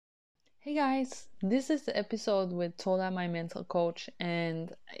Hey guys, this is the episode with Tola, my mental coach,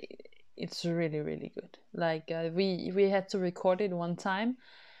 and it's really good. We had to record it one time,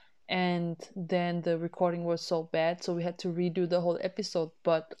 and then the recording was so bad, so we had to redo the whole episode.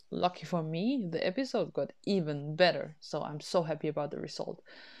 But lucky for me, the episode got even better, so I'm so happy about the result.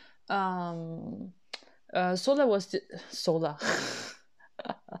 Um, Sola was Sola.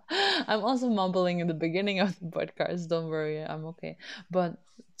 I'm also mumbling in the beginning of the podcast. Don't worry, I'm okay. But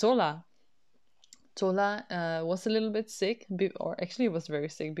Tola. Tola was a little bit sick, or actually was very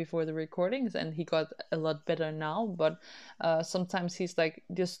sick before the recordings, and he got a lot better now. But sometimes he's like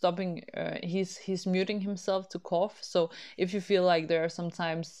just stopping. He's muting himself to cough. So if you feel like there are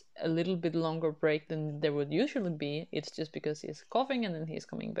sometimes a little bit longer break than there would usually be, it's just because he's coughing and then he's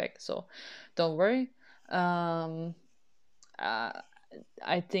coming back. So don't worry. Um, uh,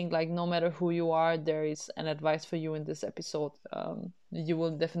 I think like no matter who you are, there is an advice for you in this episode. You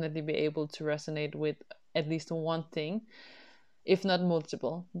will definitely be able to resonate with at least one thing, if not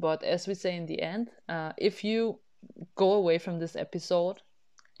multiple. But as we say in the end, if you go away from this episode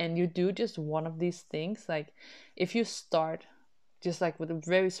and you do just one of these things, like if you start just like with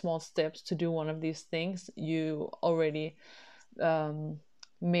very small steps to do one of these things, you already um,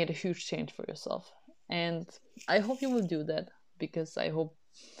 made a huge change for yourself. And I hope you will do that because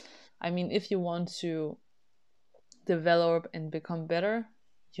I mean, if you want to develop and become better,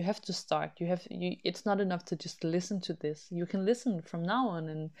 you have to start. It's not enough to just listen to this. You can listen from now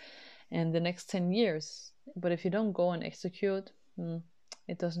on and the next 10 years. But if you don't go and execute,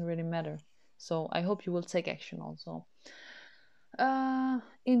 it doesn't really matter. So I hope you will take action also.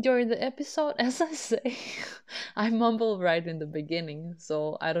 Enjoy the episode. As I say, I mumble right in the beginning,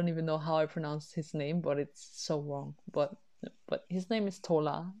 so I don't even know how I pronounced his name, but it's so wrong. But his name is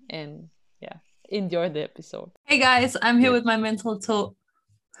Tola, and yeah, enjoy the episode. Hey guys, I'm here with my mental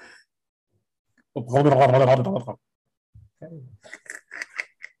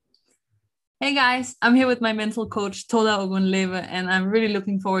Hey guys, I'm here with my mental coach Tola Ogunleve, and I'm really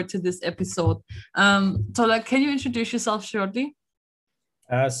looking forward to this episode. Tola, can you introduce yourself shortly?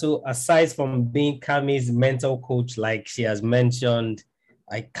 So aside from being Kami's mental coach, like she has mentioned,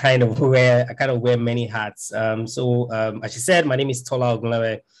 I kind of wear many hats. As she said, my name is Tola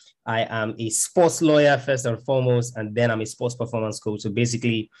Ogunleve. I am a sports lawyer first and foremost, and then I'm a sports performance coach. So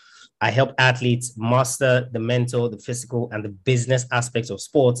basically, I help athletes master the mental, the physical, and the business aspects of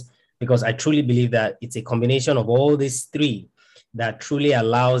sports because I truly believe that it's a combination of all these three that truly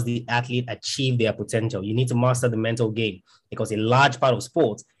allows the athlete achieve their potential. You need to master the mental game because a large part of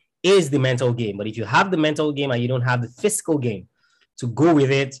sports is the mental game. But if you have the mental game and you don't have the physical game to go with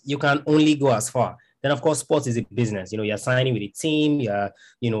it, you can only go as far. Then, of course, sports is a business. You're signing with a team, you're,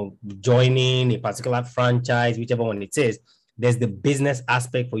 joining a particular franchise, whichever one it is. There's the business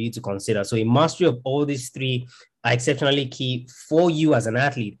aspect for you to consider. So a mastery of all these three are exceptionally key for you as an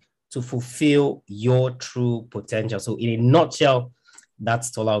athlete to fulfill your true potential. So in a nutshell, that's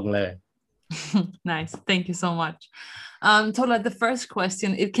Tola Ogunleve. Nice. Thank you so much. Tola, the first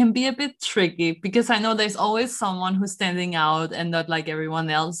question, it can be a bit tricky because I know there's always someone who's standing out and not like everyone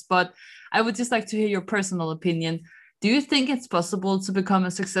else, but I would just like to hear your personal opinion. Do you think it's possible to become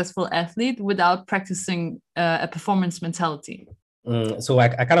a successful athlete without practicing a performance mentality? So I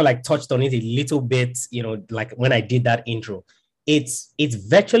kind of like touched on it a little bit, like when I did that intro. It's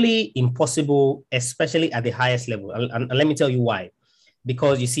virtually impossible, especially at the highest level. And let me tell you why.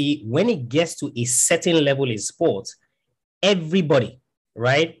 Because you see, when it gets to a certain level in sports, everybody,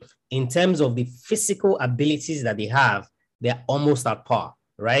 right, in terms of the physical abilities that they have, they're almost at par,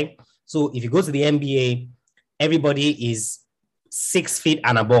 right? So if you go to the NBA, everybody is 6 feet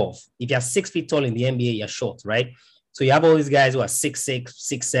and above. If you're 6 feet tall in the NBA, you're short, right? So you have all these guys who are 6'6",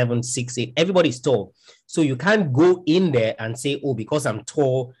 6'7", 6'8". Everybody's tall. So you can't go in there and say, oh, because I'm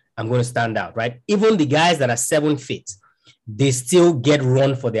tall, I'm going to stand out, right? Even the guys that are 7 feet, they still get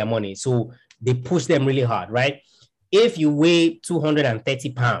run for their money. So they push them really hard, right? If you weigh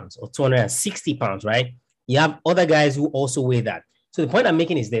 230 pounds or 260 pounds, right? You have other guys who also weigh that. So the point I'm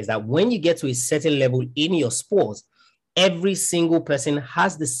making is this, that when you get to a certain level in your sport, every single person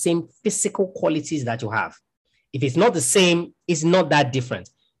has the same physical qualities that you have. If it's not the same, it's not that different.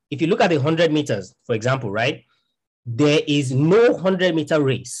 If you look at the 100 meters, for example, right, there is no 100-meter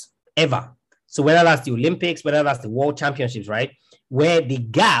race ever. So whether that's the Olympics, whether that's the World Championships, right, where the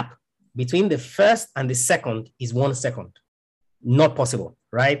gap between the first and the second is 1 second. Not possible,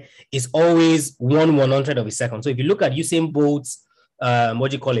 right? It's always 1/100th of a second. So if you look at Usain Bolt's,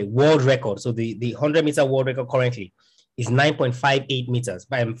 world record. So the 100-meter world record currently is 9.58 meters,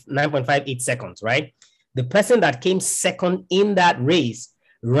 by 9.58 seconds, right? The person that came second in that race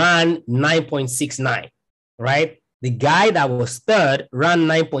ran 9.69, right? The guy that was third ran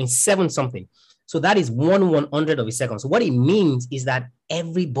 9.7 something. So that is 1/100 of a second. So what it means is that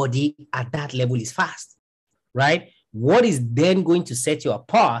everybody at that level is fast, right? What is then going to set you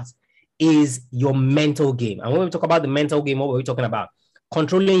apart is your mental game. And when we talk about the mental game, what were we talking about?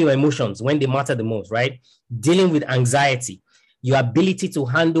 Controlling your emotions when they matter the most, right? Dealing with anxiety, your ability to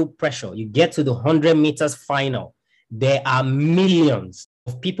handle pressure. You get to the 100 meters final. There are millions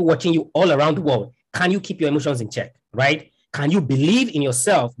of people watching you all around the world. Can you keep your emotions in check, right? Can you believe in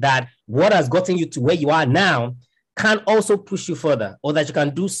yourself that what has gotten you to where you are now can also push you further, or that you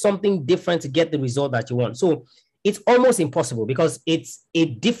can do something different to get the result that you want? So it's almost impossible because it's a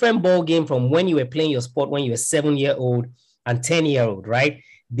different ball game from when you were playing your sport when you were 7-year-old and 10-year-old, right?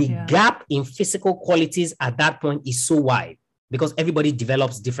 The gap in physical qualities at that point is so wide because everybody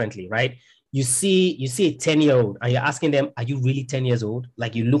develops differently, right? You see a 10-year-old and you're asking them, are you really 10 years old?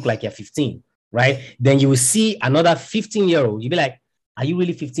 Like you look like you're 15, right? Then you will see another 15-year-old. You'll be like, are you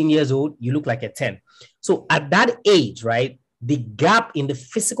really 15 years old? You look like a 10. So at that age, right, the gap in the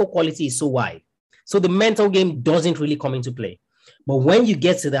physical quality is so wide. So the mental game doesn't really come into play. But when you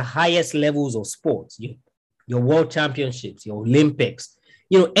get to the highest levels of sports, your world championships, your Olympics,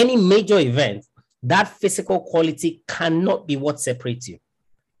 any major event, that physical quality cannot be what separates you.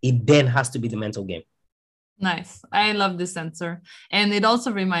 It then has to be the mental game. Nice. I love this answer. And it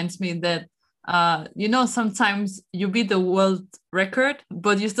also reminds me that, sometimes you beat the world record,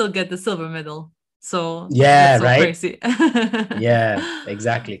 but you still get the silver medal. So yeah, that's so right? Crazy. Yeah,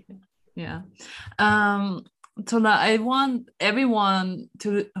 exactly. Yeah. Tola, I want everyone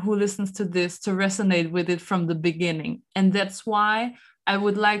who listens to this to resonate with it from the beginning. And that's why I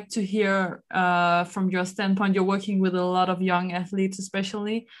would like to hear from your standpoint. You're working with a lot of young athletes,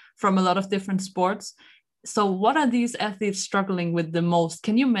 especially from a lot of different sports. So what are these athletes struggling with the most?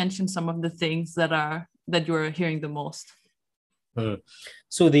 Can you mention some of the things that you're hearing the most?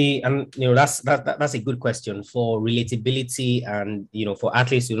 So that's a good question for relatability, and for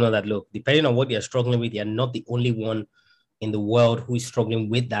athletes to know that, look, depending on what they're struggling with, you're not the only one in the world who is struggling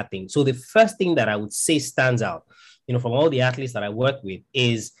with that thing. So the first thing that I would say stands out, from all the athletes that I work with,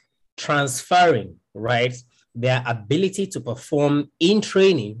 is transferring, right, their ability to perform in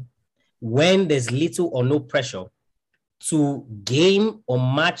training when there's little or no pressure to game or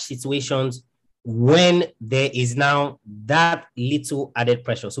match situations when there is now that little added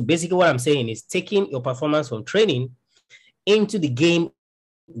pressure. So basically what I'm saying is taking your performance from training into the game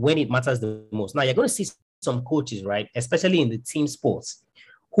when it matters the most. Now you're going to see some coaches, right, especially in the team sports,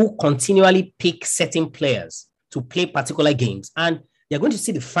 who continually pick certain players to play particular games. And you're going to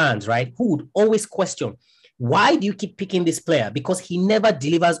see the fans, right, who would always question, why do you keep picking this player? Because he never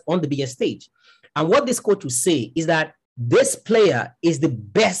delivers on the biggest stage. And what this coach will say is that this player is the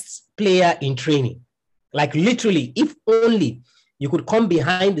best player in training. Like literally, if only you could come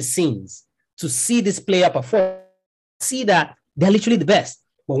behind the scenes to see this player perform, see that they're literally the best.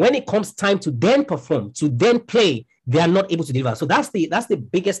 But when it comes time to then perform, to then play, they are not able to deliver. So that's the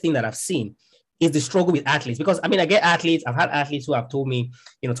biggest thing that I've seen is the struggle with athletes. Because I get athletes, I've had athletes who have told me,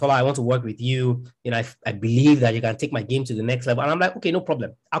 Tola, I want to work with you. I believe that you can take my game to the next level. And I'm like, okay, no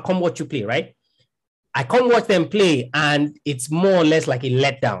problem. I'll come watch you play, right? I come watch them play, and it's more or less like a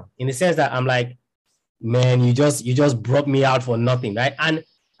letdown in the sense that I'm like, man, you just brought me out for nothing, right? And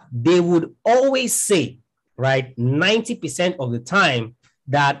they would always say, right, 90% of the time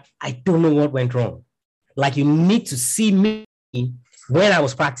that I don't know what went wrong. Like, you need to see me when I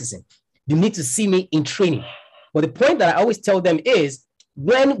was practicing. You need to see me in training. But the point that I always tell them is,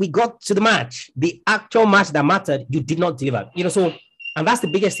 when we got to the match, the actual match that mattered, you did not deliver. So, and that's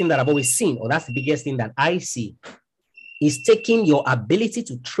the biggest thing that I've always seen, or that's the biggest thing that I see, is taking your ability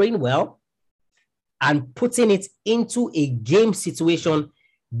to train well and putting it into a game situation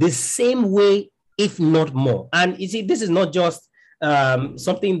the same way, if not more. And you see, this is not just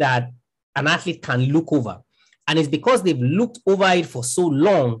something that an athlete can look over. And it's because they've looked over it for so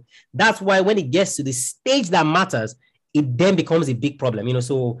long. That's why when it gets to the stage that matters, it then becomes a big problem.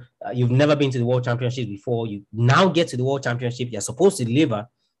 So you've never been to the World Championship before. You now get to the World Championship. You're supposed to deliver.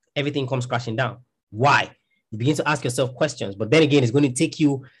 Everything comes crashing down. Why? You begin to ask yourself questions. But then again, it's going to take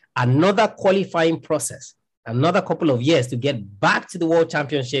you another qualifying process, another couple of years to get back to the World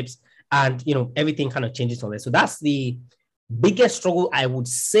Championships, and everything kind of changes from there. So that's the biggest struggle I would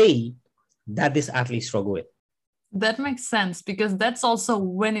say that this athlete struggle with. That makes sense, because that's also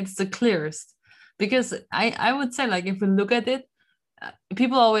when it's the clearest. Because I would say, like, if we look at it,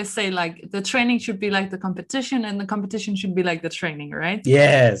 people always say like the training should be like the competition and the competition should be like the training, right?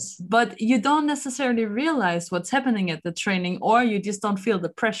 Yes. But you don't necessarily realize what's happening at the training, or you just don't feel the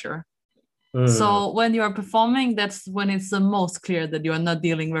pressure. So when you are performing, that's when it's the most clear that you are not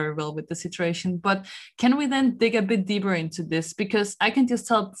dealing very well with the situation. But can we then dig a bit deeper into this? Because I can just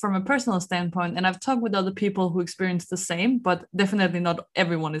tell from a personal standpoint, and I've talked with other people who experience the same, but definitely not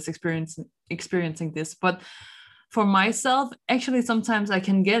everyone is experiencing this. But for myself, actually, sometimes I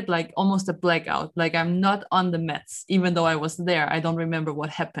can get like almost a blackout, like I'm not on the mats, even though I was there. I don't remember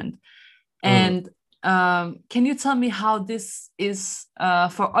what happened. And can you tell me how this is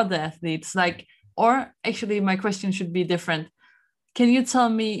for other athletes? Like, or actually, my question should be different. Can you tell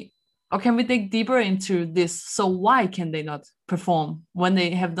me, or can we dig deeper into this? So why can they not perform when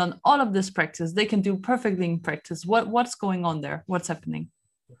they have done all of this practice? They can do perfectly in practice. What's going on there? What's happening?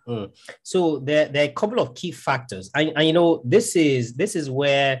 So there are a couple of key factors. And you know, this is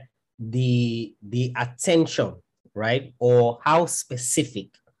where the attention, right, or how specific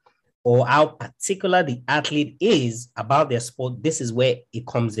or how particular the athlete is about their sport, this is where it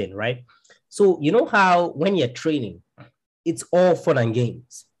comes in, right? So you know how when you're training, it's all fun and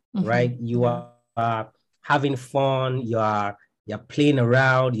games, right? You are having fun, you're playing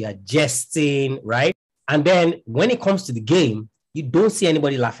around, you're jesting, right? And then when it comes to the game, you don't see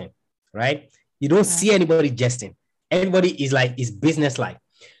anybody laughing, right? You don't see anybody jesting. Everybody is business-like.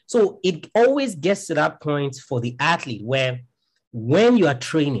 So it always gets to that point for the athlete where when you are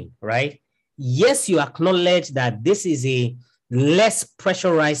training, right? Yes, you acknowledge that this is a less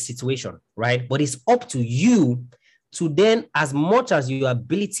pressurized situation, right? But it's up to you to then, as much as your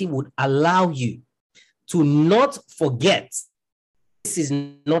ability would allow you, to not forget this is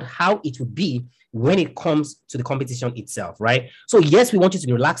not how it would be when it comes to the competition itself, right? So yes, we want you to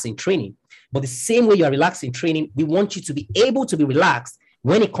be relaxed in training, but the same way you are relaxed in training, we want you to be able to be relaxed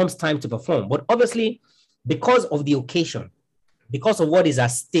when it comes time to perform. But obviously, because of the occasion, because of what is at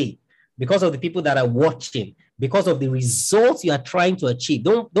stake, because of the people that are watching, because of the results you are trying to achieve.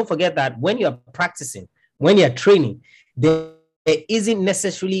 Don't forget that when you're practicing, when you're training, there isn't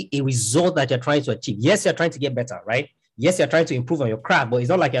necessarily a result that you're trying to achieve. Yes, you're trying to get better, right? Yes, you're trying to improve on your craft, but it's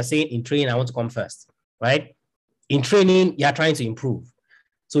not like you're saying in training, I want to come first, right? In training, you're trying to improve.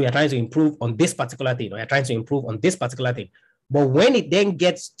 So you're trying to improve on this particular thing, or you're trying to improve on this particular thing. But when it then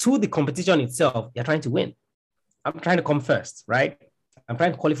gets to the competition itself, you're trying to win. I'm trying to come first, right? I'm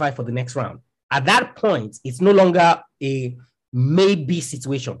trying to qualify for the next round. At that point, it's no longer a maybe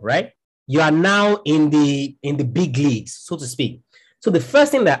situation, right? You are now in the big leagues, so to speak. So the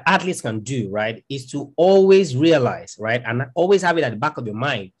first thing that athletes can do, right, is to always realize, right, and always have it at the back of your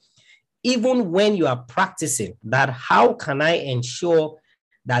mind, even when you are practicing, that how can I ensure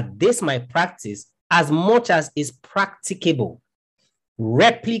that this my practice, as much as is practicable,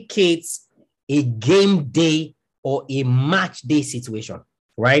 replicates a game day or a match day situation,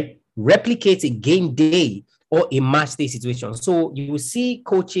 right? Replicate a game day or a match day situation. So you will see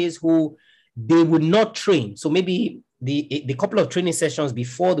coaches who they would not train. So maybe the couple of training sessions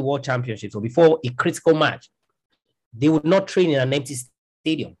before the World Championships or before a critical match, they would not train in an empty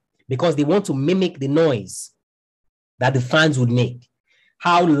stadium because they want to mimic the noise that the fans would make,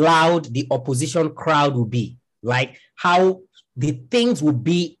 how loud the opposition crowd would be, like how the things would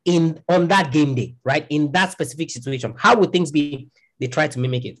be on that game day, right? In that specific situation, how would things be? They try to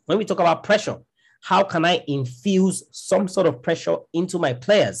mimic it. When we talk about pressure, how can I infuse some sort of pressure into my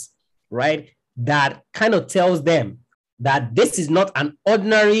players, right? That kind of tells them that this is not an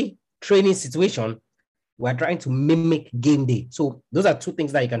ordinary training situation. We're trying to mimic game day. So those are two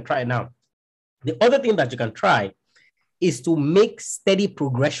things that you can try now. The other thing that you can try is to make steady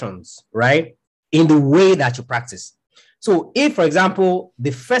progressions, right? In the way that you practice. So if, for example,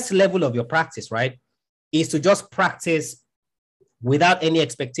 the first level of your practice, right, is to just practice without any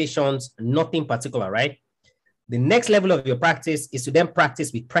expectations, nothing particular, right? The next level of your practice is to then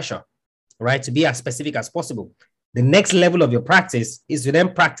practice with pressure, right? To be as specific as possible. The next level of your practice is to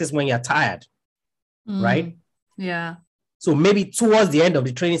then practice when you're tired, right? Yeah. So maybe towards the end of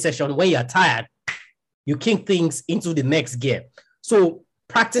the training session, when you're tired, you kick things into the next gear. So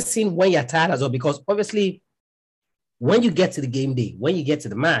practicing when you're tired as well, because obviously when you get to the game day, when you get to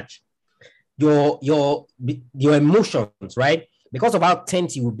the match, your emotions, right? Because of how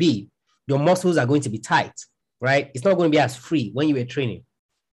tense you will be, your muscles are going to be tight, right? It's not going to be as free when you were training.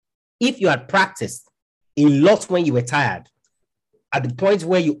 If you had practiced a lot when you were tired, at the point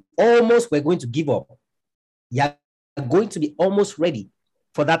where you almost were going to give up, you're going to be almost ready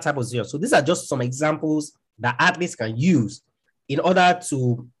for that type of zero. So these are just some examples that athletes can use in order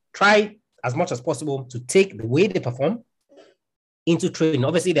to try as much as possible to take the way they perform into training.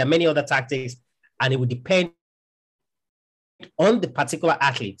 Obviously, there are many other tactics, and it would depend on the particular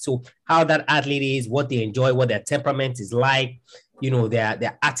athlete. So how that athlete is, what they enjoy, what their temperament is like,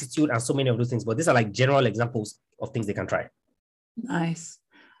 their attitude, and so many of those things. But these are like general examples of things they can try. Nice.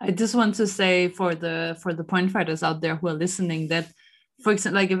 I just want to say for the point fighters out there who are listening that, for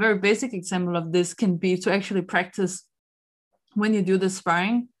example, like a very basic example of this can be to actually practice when you do the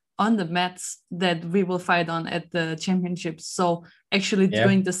sparring on the mats that we will fight on at the championships. So actually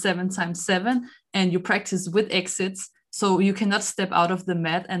doing the 7x7, and you practice with exits. So you cannot step out of the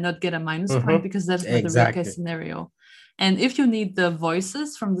mat and not get a minus point, because that's not the real case scenario. And if you need the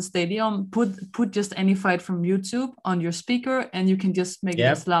voices from the stadium, put just any fight from YouTube on your speaker, and you can just make it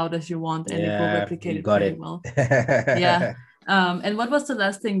as loud as you want, and it will replicate it very well. And what was the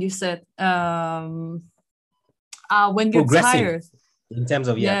last thing you said? When you're tired. In terms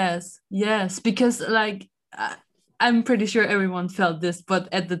of yes, because like I'm pretty sure everyone felt this, but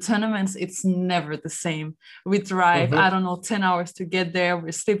at the tournaments it's never the same. We drive, I don't know, 10 hours to get there.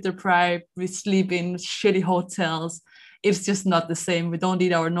 We're sleep deprived. We sleep in shitty hotels. It's just not the same. We don't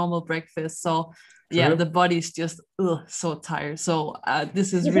eat our normal breakfast. So the body is just so tired. So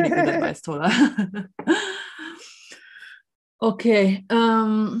this is really good advice, Tola. Okay.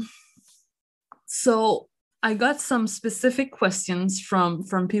 So I got some specific questions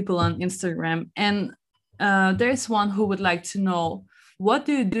from people on Instagram, and there's one who would like to know, what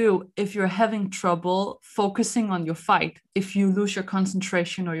do you do if you're having trouble focusing on your fight? If you lose your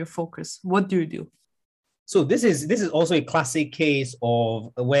concentration or your focus, what do you do? So this is also a classic case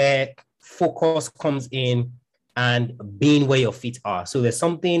of where focus comes in and being where your feet are. So there's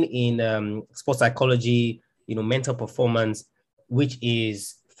something in sports psychology, mental performance, which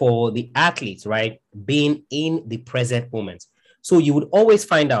is for the athletes, right? Being in the present moment. So you would always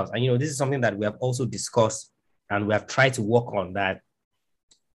find out, and this is something that we have also discussed and we have tried to work on, that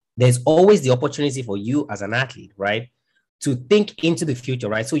there's always the opportunity for you as an athlete, right, to think into the future,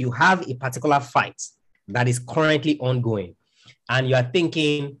 right? So you have a particular fight that is currently ongoing, and you are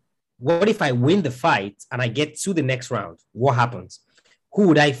thinking, what if I win the fight and I get to the next round? What happens? Who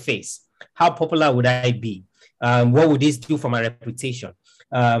would I face? How popular would I be? What would this do for my reputation?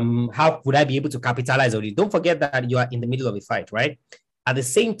 How would I be able to capitalize on it? Don't forget that you are in the middle of a fight, right? At the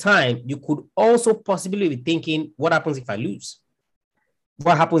same time, you could also possibly be thinking, what happens if I lose?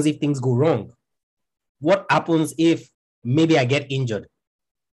 What happens if things go wrong? What happens if maybe I get injured,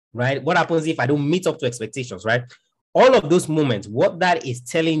 right? What happens if I don't meet up to expectations, right? All of those moments, what that is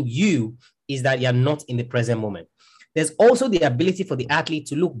telling you is that you're not in the present moment. There's also the ability for the athlete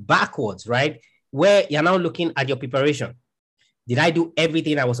to look backwards, right? Where you're now looking at your preparation. Did I do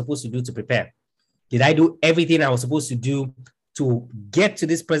everything I was supposed to do to prepare? Did I do everything I was supposed to do to get to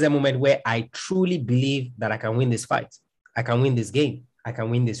this present moment where I truly believe that I can win this fight? I can win this game. I can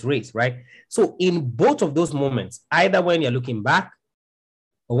win this race, right? So in both of those moments, either when you're looking back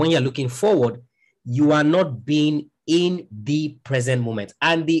or when you're looking forward, you are not being in the present moment.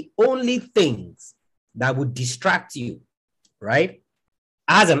 And the only things that would distract you, right,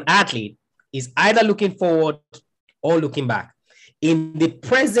 as an athlete is either looking forward or looking back. In the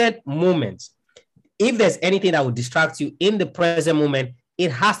present moment, if there's anything that would distract you in the present moment,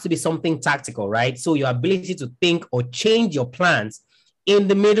 it has to be something tactical, right? So your ability to think or change your plans in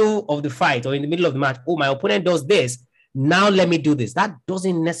the middle of the fight or in the middle of the match. Oh, my opponent does this. Now let me do this. That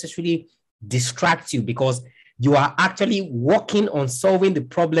doesn't necessarily distract you because you are actually working on solving the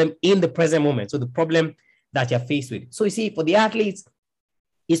problem in the present moment. So the problem that you're faced with. So you see, for the athletes,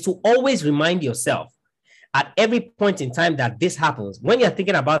 is to always remind yourself at every point in time that this happens. When you're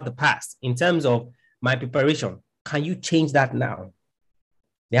thinking about the past in terms of my preparation, can you change that now?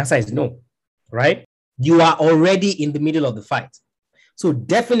 The answer is no, right? You are already in the middle of the fight. So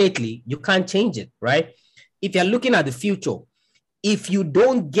definitely you can't change it, right? If you're looking at the future, if you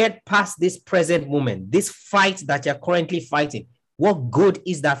don't get past this present moment, this fight that you're currently fighting, what good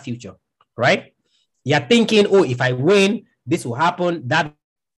is that future, right? You're thinking, oh, if I win, this will happen, that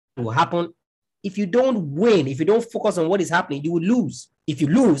will happen. If you don't win, if you don't focus on what is happening, you will lose. If you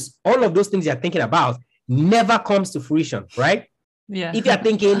lose, all of those things you're thinking about never comes to fruition, right? Yeah. If you're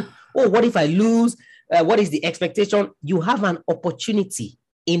thinking, oh, what if I lose? What is the expectation? You have an opportunity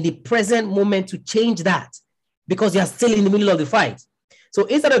in the present moment to change that because you're still in the middle of the fight. So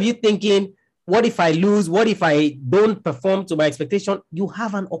instead of you thinking, what if I lose? What if I don't perform to my expectation? You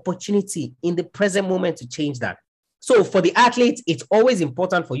have an opportunity in the present moment to change that. So for the athletes, it's always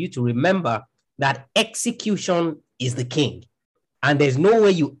important for you to remember that execution is the king. And there's no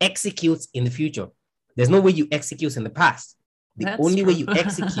way you execute in the future. There's no way you execute in the past. The only way you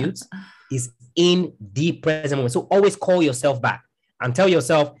execute is in the present moment. So always call yourself back. and tell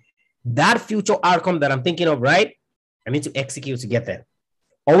yourself that future outcome that I'm thinking of, right? I need to execute to get there.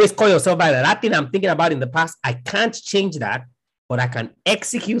 Always call yourself by that thing I'm thinking about in the past. I can't change that, but I can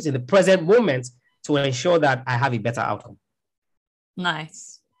execute in the present moment to ensure that I have a better outcome.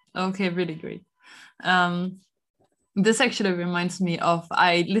 Nice. Okay, really great. This actually reminds me of,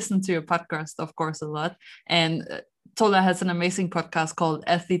 I listen to your podcast, of course, a lot. And Tola has an amazing podcast called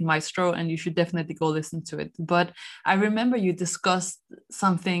Athlete Maestro, and you should definitely go listen to it. But I remember you discussed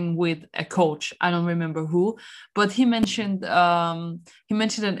something with a coach. I don't remember who, but he mentioned an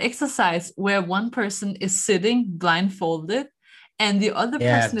exercise where one person is sitting blindfolded and the other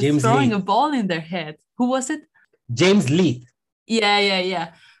person is James throwing Lee. a ball in their head. Who was it? James Lee.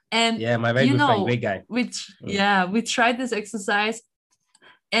 Yeah. And my very good friend, great guy. We tried this exercise,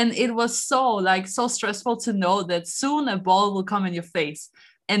 and it was so stressful to know that soon a ball will come in your face.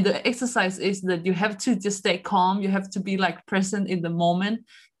 And the exercise is that you have to just stay calm. You have to be like present in the moment.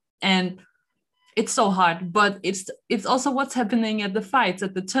 And it's so hard, but it's also what's happening at the fights,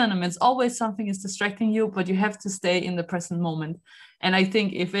 at the tournaments. Always something is distracting you, but you have to stay in the present moment. And I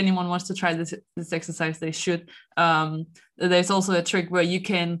think if anyone wants to try this exercise, they should. There's also a trick where you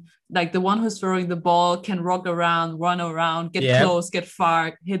can, like the one who's throwing the ball can rock around, run around, get close, get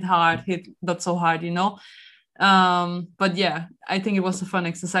far, hit hard, hit not so hard, But yeah, I think it was a fun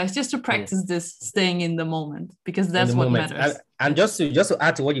exercise just to practice this staying in the moment, because that's what matters. And just to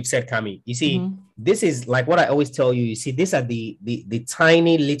add to what you've said, Cami, you see, this is like what I always tell you. You see, these are the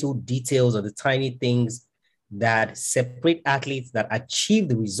tiny little details or the tiny things that separate athletes that achieve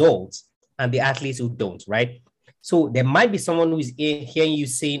the results and the athletes who don't, right? So there might be someone who is hearing you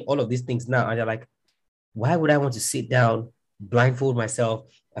saying all of these things now, and you're like, why would I want to sit down, blindfold myself,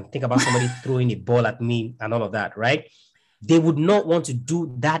 and think about somebody throwing a ball at me and all of that, right? They would not want to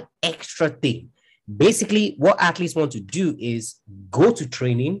do that extra thing. Basically, what athletes want to do is go to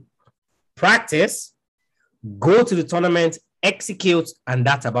training, practice, go to the tournament, execute, and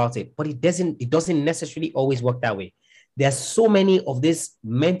that's about it. But it doesn't necessarily always work that way. There's so many of these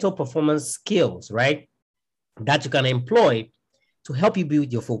mental performance skills, right, that you can employ to help you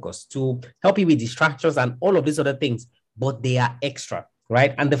build your focus, to help you with distractions and all of these other things, but they are extra,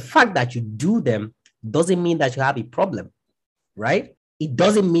 right? And the fact that you do them doesn't mean that you have a problem, right? It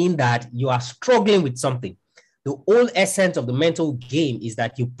doesn't mean that you are struggling with something. The whole essence of the mental game is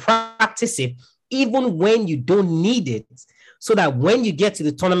that you practice it even when you don't need it, so that when you get to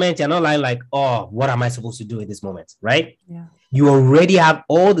the tournament, you're not like, oh, what am I supposed to do in this moment, right? Yeah. You already have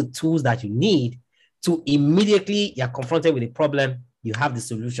all the tools that you need to immediately you're confronted with a problem, you have the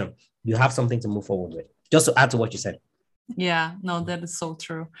solution, you have something to move forward with. Just to add to what you said. Yeah, no, that is so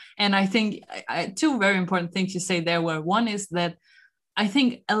true. And I think two very important things you say there were, one is that I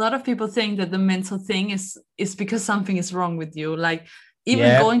think a lot of people think that the mental thing is because something is wrong with you. Like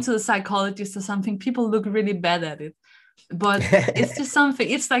even going to the psychologist or something, people look really bad at it. But it's just something,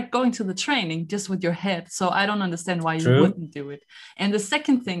 it's like going to the training just with your head. So I don't understand why you wouldn't do it. And the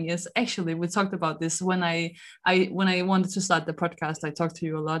second thing is, actually, we talked about this when I wanted to start the podcast. I talked to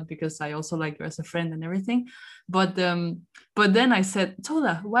you a lot because I also like you as a friend and everything. But then I said,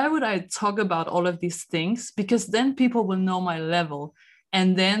 Tola, why would I talk about all of these things? Because then people will know my level.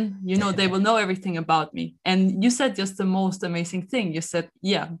 And then, they will know everything about me. And you said just the most amazing thing. You said,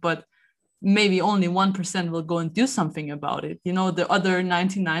 yeah, but maybe only 1% will go and do something about it. The other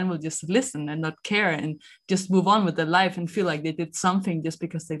 99 will just listen and not care and just move on with their life and feel like they did something just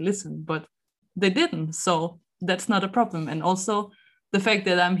because they listened, but they didn't. So that's not a problem. And also the fact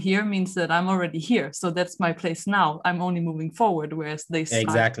that I'm here means that I'm already here. So that's my place now. I'm only moving forward, whereas they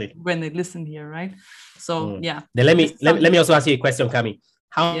start when they listen here, right? So yeah. Then let me also ask you a question, Cami.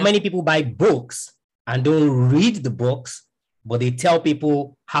 How many people buy books and don't read the books, but they tell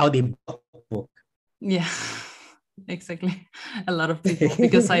people how they bought the book? Yeah, exactly. A lot of people,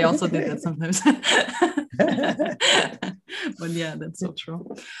 because I also did that sometimes. But yeah, that's so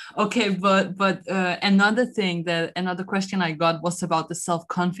true. Okay, but another question I got was about the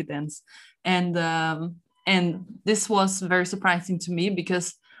self-confidence, and this was very surprising to me,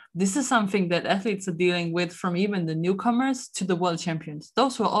 because this is something that athletes are dealing with, from even the newcomers to the world champions.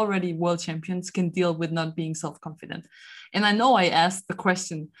 Those who are already world champions can deal with not being self-confident. And I know I asked the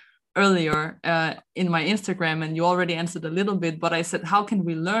question earlier in my Instagram, and you already answered a little bit, but I said, how can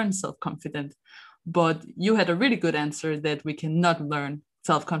we learn self-confidence? But you had a really good answer that we cannot learn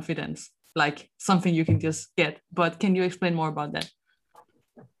self-confidence, like something you can just get. But can you explain more about that?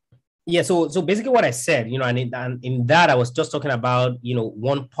 Yeah, so basically what I said, and in that I was just talking about,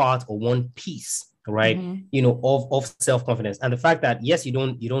 one part or one piece, right? Of self-confidence, and the fact that yes, you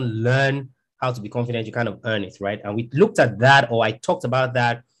don't learn how to be confident, you kind of earn it, right? And we looked at that, or I talked about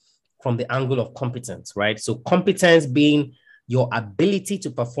that from the angle of competence, right? So competence being your ability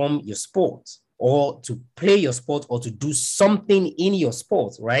to perform your sport or to play your sport or to do something in your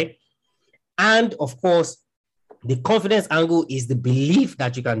sport, right? And of course, the confidence angle is the belief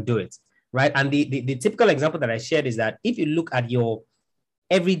that you can do it, right? And the typical example that I shared is that if you look at your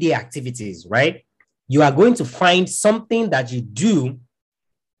everyday activities, right, you are going to find something that you do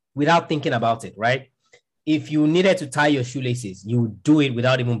without thinking about it, right? If you needed to tie your shoelaces, you would do it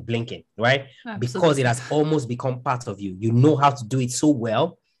without even blinking, right? Absolutely. Because it has almost become part of you. You know how to do it so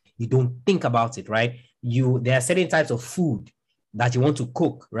well, you don't think about it, right? There are certain types of food that you want to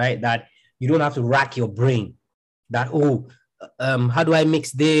cook, right? That you don't have to rack your brain. That, how do I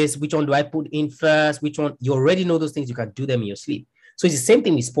mix this? Which one do I put in first? Which one? You already know those things. You can do them in your sleep. So it's the same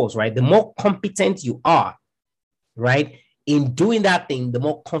thing with sports, right? The more competent you are, right, in doing that thing, the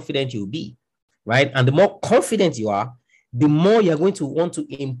more confident you'll be, right? And the more confident you are, the more you're going to want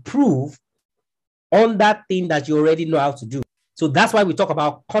to improve on that thing that you already know how to do. So that's why we talk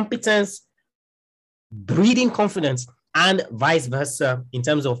about competence, breeding confidence, and vice versa in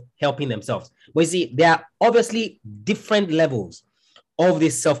terms of helping themselves. But you see, there are obviously different levels of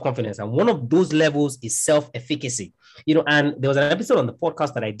this self-confidence. And one of those levels is self-efficacy. And there was an episode on the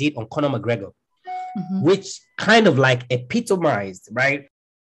podcast that I did on Conor McGregor, which kind of like epitomized, right,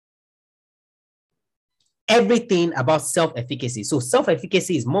 everything about self-efficacy. So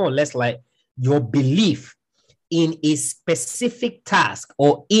self-efficacy is more or less like your belief in a specific task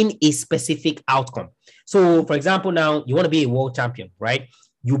or in a specific outcome. So, for example, now you want to be a world champion, right?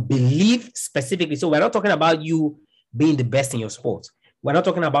 You believe specifically. So we're not talking about you being the best in your sport. We're not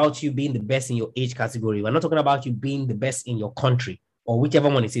talking about you being the best in your age category. We're not talking about you being the best in your country or whichever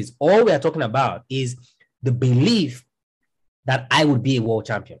one it is. All we are talking about is the belief that I would be a world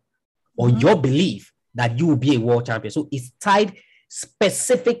champion, or your belief that you will be a world champion. So it's tied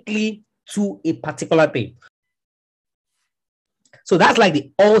specifically to a particular thing. So that's like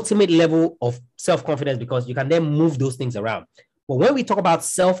the ultimate level of self-confidence, because you can then move those things around. But when we talk about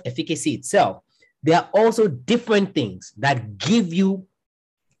self-efficacy itself, there are also different things that give you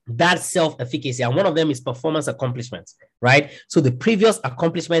that self-efficacy. And one of them is performance accomplishments, right? So the previous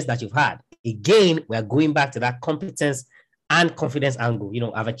accomplishments that you've had, again, we're going back to that competence and confidence angle.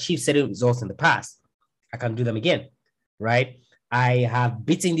 I've achieved certain results in the past. I can do them again, right? I have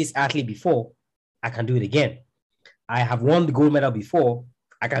beaten this athlete before. I can do it again. I have won the gold medal before.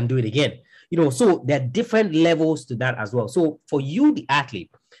 I can do it again. So there are different levels to that as well. So for you, the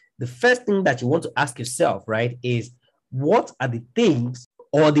athlete, the first thing that you want to ask yourself, right, is what are the things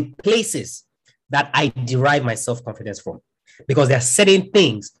or the places that I derive my self-confidence from? Because there are certain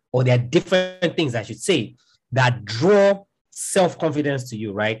things, or there are different things, I should say, that draw self-confidence to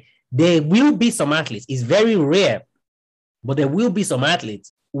you, right? There will be some athletes, it's very rare, but there will be some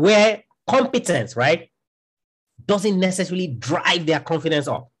athletes where competence, right, doesn't necessarily drive their confidence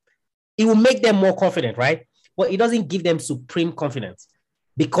up. It will make them more confident, right? But it doesn't give them supreme confidence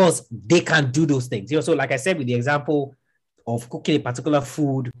because they can do those things. So like I said, with the example of cooking a particular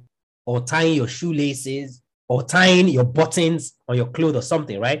food or tying your shoelaces or tying your buttons on your clothes or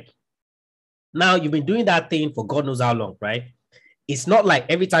something, right? Now you've been doing that thing for God knows how long, right? It's not like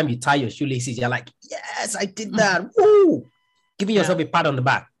every time you tie your shoelaces, you're like, yes, I did that. Woo! Giving yourself a pat on the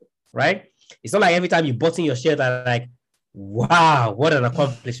back, right? It's not like every time you button your shirt, I'm like, wow, what an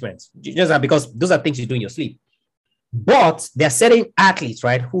accomplishment. Just because those are things you do in your sleep. But there are certain athletes,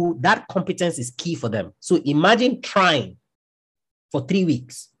 right, who that competence is key for them. So imagine trying for 3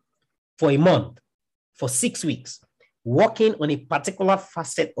 weeks, for a month, for 6 weeks, working on a particular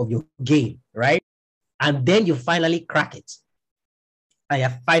facet of your game, right? And then you finally crack it. And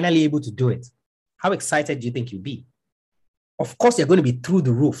you're finally able to do it. How excited do you think you'll be? Of course, you're going to be through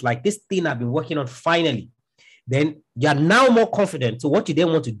the roof. Like, this thing I've been working on finally. Then you're now more confident. So what you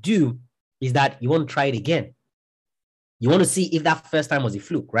then want to do is that you want to try it again. You want to see if that first time was a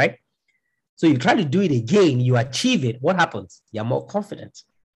fluke, right? So you try to do it again, you achieve it. What happens? You're more confident,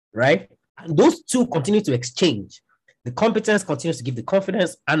 right? And those two continue to exchange. The competence continues to give the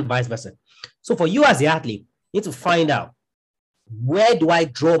confidence and vice versa. So for you as the athlete, you need to find out, where do I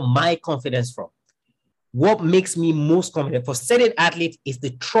draw my confidence from? What makes me most confident? For certain athletes, is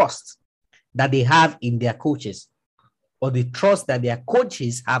the trust that they have in their coaches, or the trust that their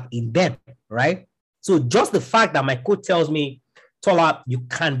coaches have in them, right? So just the fact that my coach tells me, Tola, you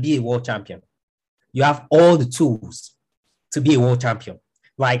can be a world champion. You have all the tools to be a world champion.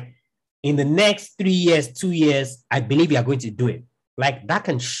 Like, in the next 3 years, 2 years, I believe you are going to do it. Like, that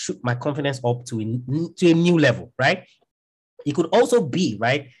can shoot my confidence up to a new level, right? It could also be,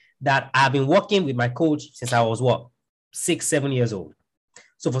 right, that I've been working with my coach since I was what, 6, 7 years old.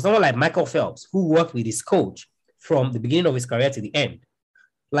 So for someone like Michael Phelps, who worked with his coach from the beginning of his career to the end,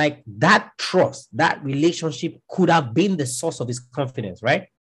 like that trust, that relationship could have been the source of his confidence, right?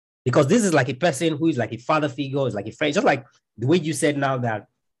 Because this is like a person who is like a father figure, is like a friend, just like the way you said now that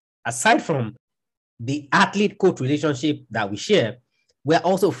aside from the athlete coach relationship that we share, we're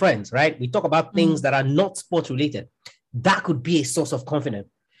also friends, right? We talk about things that are not sports related. That could be a source of confidence.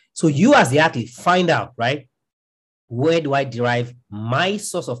 So you as the athlete find out, right? Where do I derive my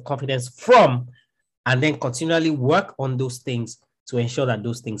source of confidence from? And then continually work on those things to ensure that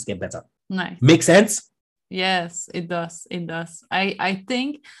those things get better. Nice. Make sense? Yes, it does. It does. I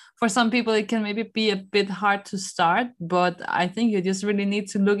think for some people it can maybe be a bit hard to start, but I think you just really need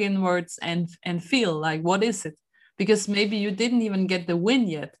to look inwards and feel like, what is it? Because maybe you didn't even get the win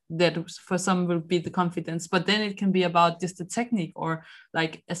yet. That for some will be the confidence, but then it can be about just the technique or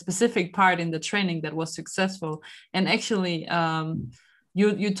like a specific part in the training that was successful. And actually,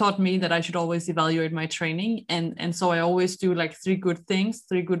 you taught me that I should always evaluate my training, and so I always do like three bad things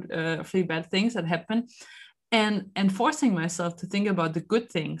that happen. And forcing myself to think about the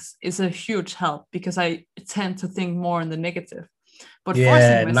good things is a huge help, because I tend to think more on the negative. But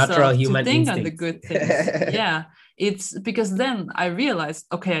forcing myself to think on the good things, yeah, it's because then I realize,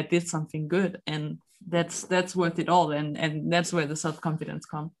 okay, I did something good, and that's worth it all, and that's where the self-confidence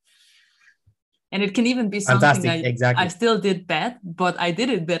comes. And it can even be something I still did bad, but I did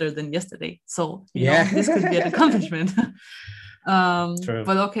it better than yesterday. So, you know, this could be an accomplishment.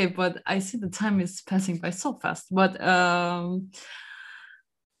 But okay, but I see the time is passing by so fast. But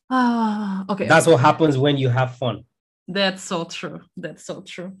okay. That's what happens when you have fun. That's so true. That's so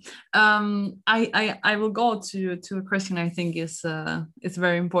true. I will go to a question I think is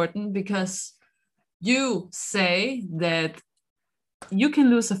very important, because you say that you can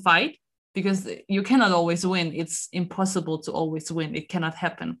lose a fight because you cannot always win. It's impossible to always win. It cannot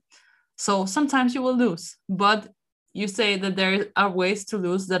happen. So sometimes you will lose, but you say that there are ways to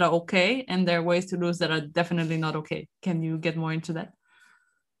lose that are okay, and there are ways to lose that are definitely not okay. Can you get more into that?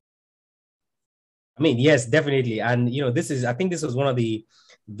 I mean, yes, definitely. And, you know, I think this was one of the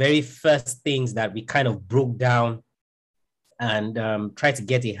very first things that we kind of broke down and tried to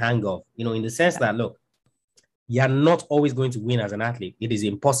get a hang of, you know, in the sense that, look, you're not always going to win as an athlete. It is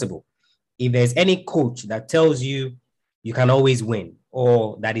impossible. If there's any coach that tells you you can always win,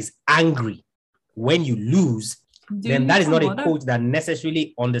 or that is angry when you lose, then that is not a coach that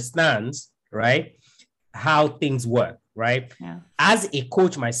necessarily understands, right, how things work, right? Yeah. As a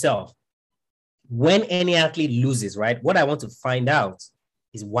coach myself, when any athlete loses, right, what I want to find out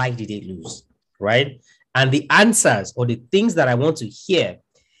is, why did they lose, right? And the answers or the things that I want to hear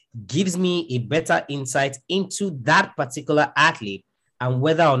gives me a better insight into that particular athlete and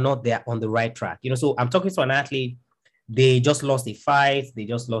whether or not they're on the right track. You know, so I'm talking to an athlete, they just lost a fight, they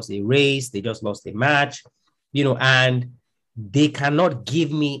just lost a race, they just lost a match, you know, and they cannot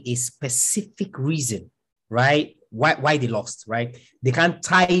give me a specific reason, right? Why they lost, right? They can't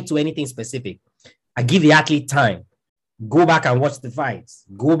tie it to anything specific. I give the athlete time. Go back and watch the fights.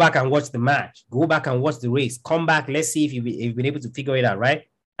 Go back and watch the match. Go back and watch the race. Come back. Let's see if you've been able to figure it out, right?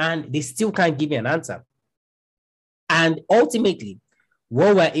 And they still can't give me an answer. And ultimately,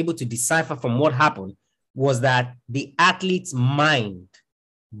 what we're able to decipher from what happened was that the athlete's mind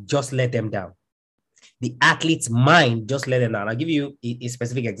just let them down. The athlete's mind just let them down. I'll give you a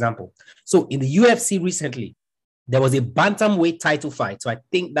specific example. So in the UFC recently, there was a bantamweight title fight. So I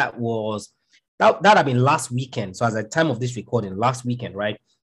think that had been last weekend. So at the time of this recording, last weekend, right?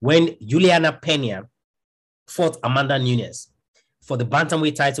 When Juliana Pena fought Amanda Nunes for the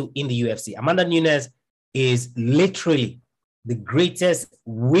bantamweight title in the UFC. Amanda Nunes is literally the greatest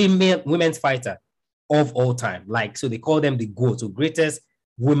women's fighter of all time. Like, so they call them the GOAT, so greatest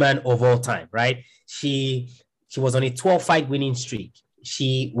woman of all time, right? She was on a 12-fight winning streak.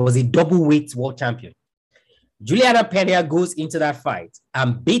 She was a double weight world champion. Juliana Pena goes into that fight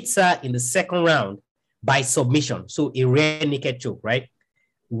and beats her in the second round by submission. So a rear naked choke, right?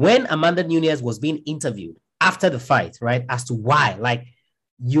 When Amanda Nunes was being interviewed after the fight, right, as to why, like,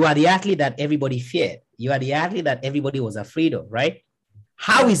 you are the athlete that everybody feared. You are the athlete that everybody was afraid of, right?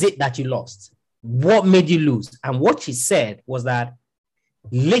 How is it that you lost? What made you lose? And what she said was that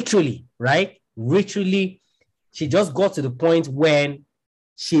literally, right? Literally, she just got to the point when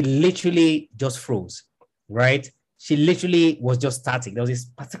she literally just froze, right? She literally was just static. There was this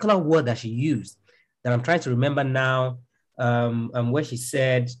particular word that she used that I'm trying to remember now, where she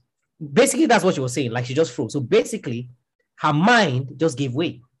said, basically that's what she was saying, like she just froze. So basically, her mind just gave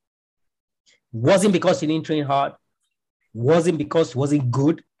way. Wasn't because she didn't train hard, wasn't because she wasn't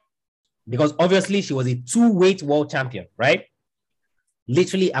good, because obviously she was a 2-weight world champion, right?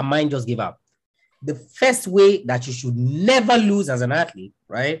 Literally, her mind just gave up. The first way that you should never lose as an athlete,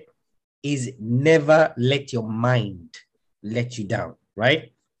 right, is never let your mind let you down,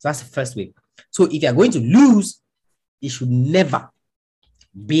 right? So that's the first way. So if you're going to lose, it should never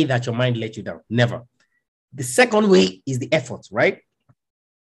be that your mind let you down. Never. The second way is the effort, right?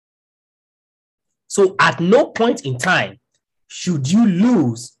 So at no point in time should you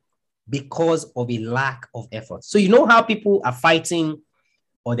lose because of a lack of effort. So you know how people are fighting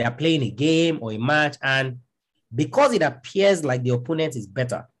or they are playing a game or a match, and because it appears like the opponent is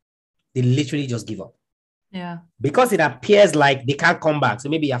better, they literally just give up. Yeah. Because it appears like they can't come back. So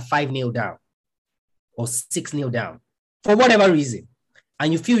maybe you're 5-0 down or 6-0 down for whatever reason.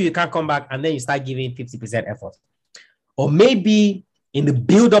 And you feel you can't come back, and then you start giving 50% effort. Or maybe in the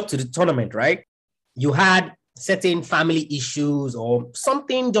build up to the tournament, right? You had certain family issues or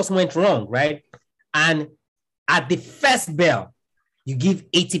something just went wrong, right? And at the first bell, you give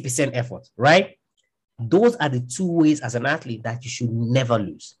 80% effort, right? Those are the two ways as an athlete that you should never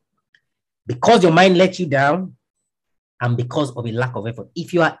lose. Because your mind let you down and because of a lack of effort.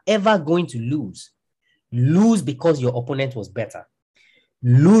 If you are ever going to lose, lose because your opponent was better.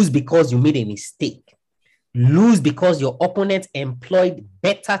 Lose because you made a mistake. Lose because your opponent employed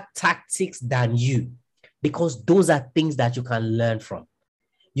better tactics than you. Because those are things that you can learn from.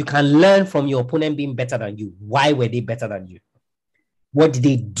 You can learn from your opponent being better than you. Why were they better than you? What did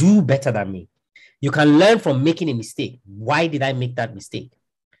they do better than me? You can learn from making a mistake. Why did I make that mistake?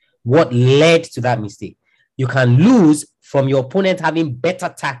 What led to that mistake? You can lose from your opponent having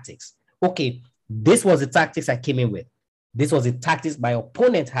better tactics. Okay, this was the tactics I came in with. This was the tactics my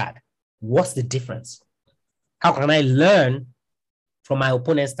opponent had. What's the difference? How can I learn from my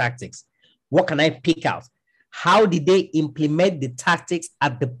opponent's tactics? What can I pick out? How did they implement the tactics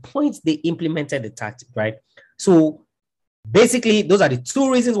at the point they implemented the tactic, right? So basically, those are the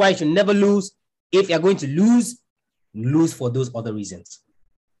two reasons why you should never lose. If you're going to lose, lose for those other reasons.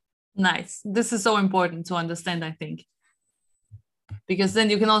 Nice. This is so important to understand, I think, because then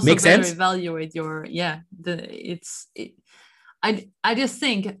you can also Make better sense? evaluate I just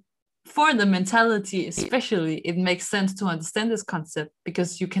think for the mentality especially, it makes sense to understand this concept,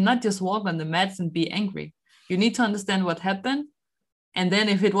 because you cannot just walk on the mats and be angry. You need to understand what happened, and then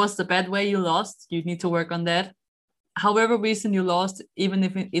if it was the bad way you lost, you need to work on that. However reason you lost, even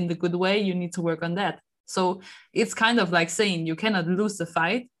if in the good way, you need to work on that. So it's kind of like saying you cannot lose the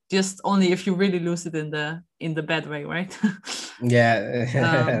fight, just only if you really lose it in the bad way, right?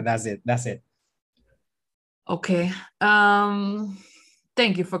 Yeah, that's it. Okay.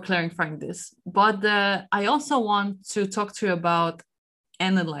 Thank you for clarifying this. But I also want to talk to you about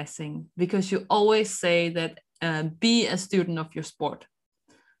analyzing, because you always say that be a student of your sport.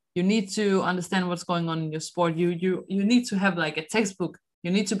 You need to understand what's going on in your sport. You need to have like a textbook. You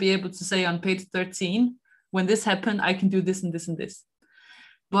need to be able to say on page 13, when this happened, I can do this and this and this.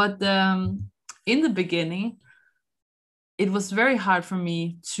 But in the beginning, it was very hard for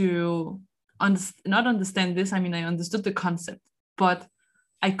me to not understand this. I mean, I understood the concept, but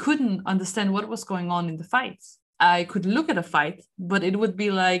I couldn't understand what was going on in the fights. I could look at a fight, but it would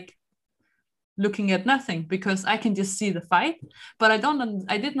be like looking at nothing, because I can just see the fight, but I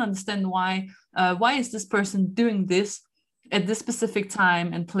didn't understand why is this person doing this at this specific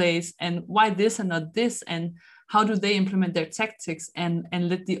time and place, and why this and not this, and how do they implement their tactics and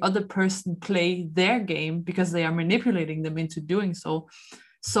let the other person play their game, because they are manipulating them into doing so.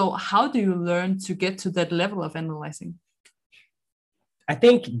 So how do you learn to get to that level of analyzing? I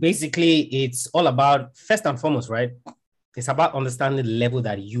think basically it's all about, first and foremost, right? It's about understanding the level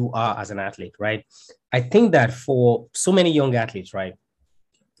that you are as an athlete, right? I think that for so many young athletes, right,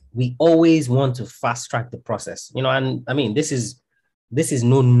 we always want to fast track the process, and I mean, this is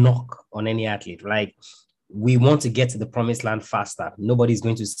no knock on any athlete. Like, we want to get to the promised land faster. Nobody's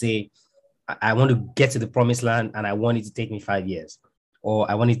going to say, I want to get to the promised land and I want it to take me 5 years, or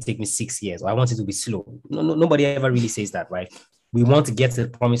I want it to take me 6 years, or I want it to be slow. Nobody ever really says that, right? We want to get to the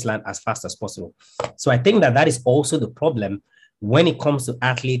promised land as fast as possible. So I think that is also the problem when it comes to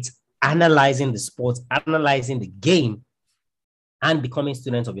athletes analyzing the sport, analyzing the game, and becoming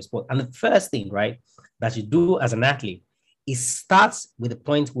students of your sport. And the first thing, right, that you do as an athlete is starts with the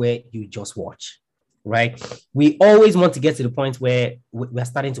point where you just watch, right? We always want to get to the point where we're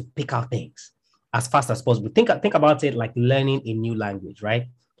starting to pick out things as fast as possible. Think about it like learning a new language, right?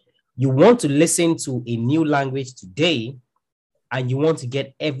 You want to listen to a new language today, and you want to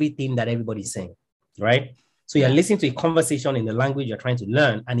get everything that everybody's saying, right? So you're listening to a conversation in the language you're trying to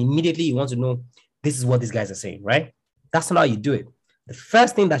learn, and immediately you want to know, this is what these guys are saying, right? That's not how you do it. the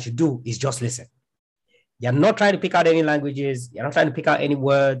first thing that you do is just listen. You're not trying to pick out any languages. You're not trying to pick out any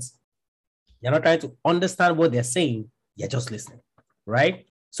words. You're not trying to understand what they're saying. You're just listening, right?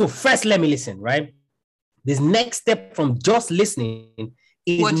 So first, let me listen, right? This next step from just listening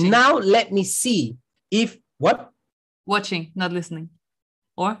is Watching. Now let me see if what? Watching, not listening.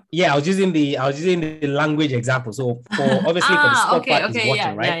 Or? Yeah, I was using the language example. So for obviously for the sport part is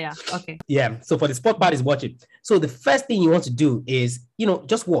watching, right? Yeah. Okay. Yeah. So for the sport part is watching. So the first thing you want to do is,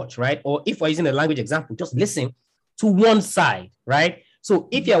 just watch, right? Or if we're using the language example, just listen to one side, right? So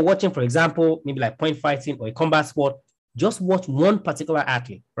if you're watching, for example, maybe like point fighting or a combat sport, just watch one particular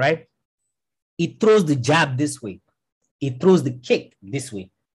athlete, right? It throws the jab this way. It throws the kick this way.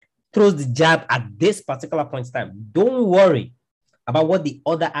 Throws the jab at this particular point in time. Don't worry about what the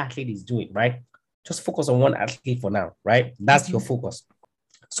other athlete is doing, right? Just focus on one athlete for now, right? That's your focus.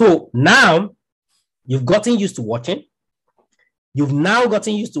 So now you've gotten used to watching. You've now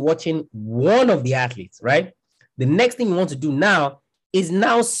gotten used to watching one of the athletes, right? The next thing you want to do now is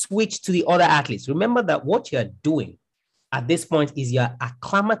now switch to the other athletes. Remember that what you're doing at this point is you're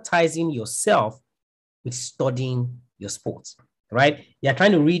acclimatizing yourself with studying your sports, right? You're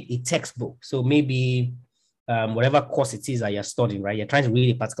trying to read a textbook. So maybe whatever course it is that you're studying, right? You're trying to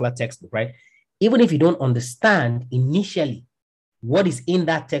read a particular textbook, right? Even if you don't understand initially what is in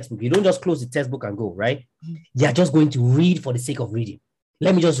that textbook, you don't just close the textbook and go, right? You're just going to read for the sake of reading.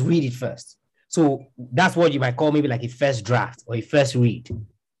 Let me just read it first. So that's what you might call maybe like a first draft or a first read.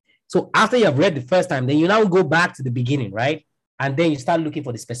 So after you have read the first time, then you now go back to the beginning, right? And then you start looking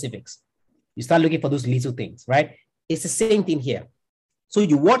for the specifics. You start looking for those little things, right? It's the same thing here. So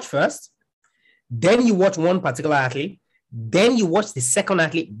you watch first, then you watch one particular athlete, then you watch the second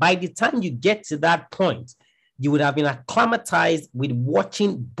athlete. By the time you get to that point, you would have been acclimatized with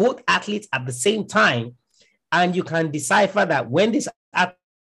watching both athletes at the same time, and you can decipher that when this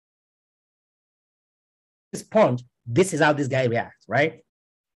punch, this is how this guy reacts, right?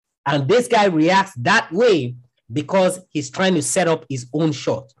 And this guy reacts that way because he's trying to set up his own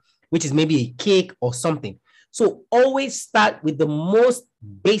shot, which is maybe a kick or something. So always start with the most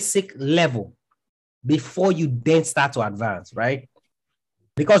basic level before you then start to advance, right?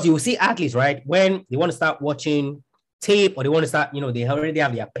 Because you will see athletes, right? When they want to start watching tape or they want to start, they already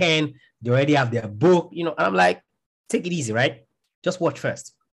have their pen, they already have their book, and I'm like, take it easy, right? Just watch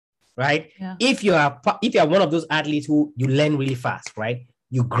first, right? Yeah. If you are one of those athletes who you learn really fast, right?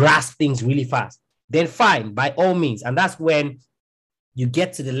 You grasp things really fast, then fine, by all means. And that's when you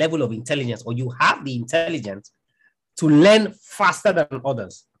get to the level of intelligence, or you have the intelligence to learn faster than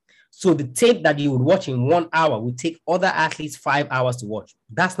others. So the tape that you would watch in 1 hour would take other athletes 5 hours to watch.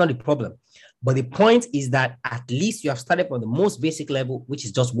 That's not the problem. But the point is that at least you have started from the most basic level, which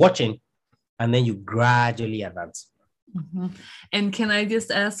is just watching, and then you gradually advance. Mm-hmm. And can I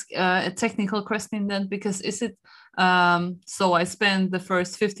just ask a technical question then? Because is it, so I spend the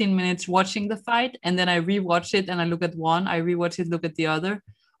first 15 minutes watching the fight, and then I rewatch it and I look at one, I rewatch it, look at the other?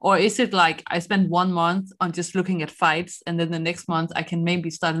 Or is it like I spend 1 month on just looking at fights, and then the next month I can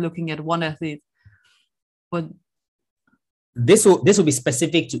maybe start looking at one athlete? But this will be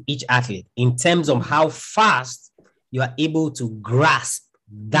specific to each athlete in terms of how fast you are able to grasp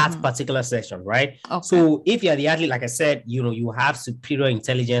that particular section, right? Okay. So if you're the athlete, like I said, you have superior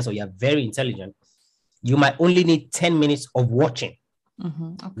intelligence or you're very intelligent, you might only need 10 minutes of watching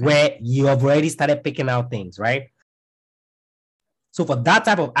where you have already started picking out things, right? So for that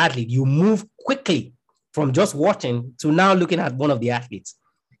type of athlete, you move quickly from just watching to now looking at one of the athletes.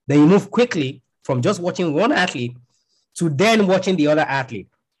 Then you move quickly from just watching one athlete to then watching the other athlete.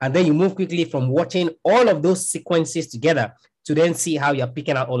 And then you move quickly from watching all of those sequences together to then see how you're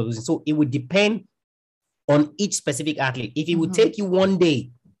picking out all of those. So it would depend on each specific athlete. If it would take you 1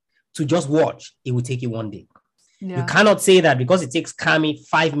 day to just watch, it would take you 1 day. Yeah. You cannot say that because it takes Kami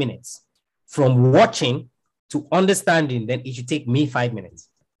 5 minutes from watching to understanding, then it should take me 5 minutes.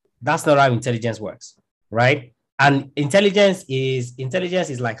 That's not how intelligence works, right? And intelligence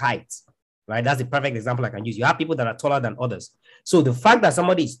is like height, right? That's the perfect example I can use. You have people that are taller than others. So the fact that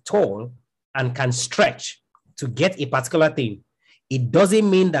somebody is tall and can stretch to get a particular thing, it doesn't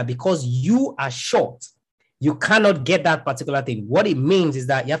mean that because you are short, you cannot get that particular thing. What it means is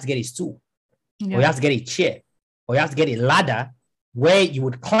that you have to get a stool, or you have to get a chair, or you have to get a ladder where you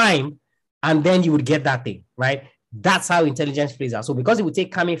would climb and then you would get that thing, right? That's how intelligence plays out. So because it would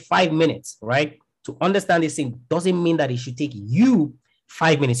take Kami 5 minutes, right, to understand this thing, doesn't mean that it should take you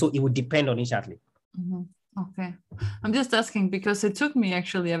 5 minutes. So it would depend on each athlete. Okay. I'm just asking because it took me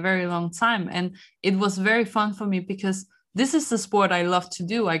actually a very long time, and it was very fun for me because this is the sport I love to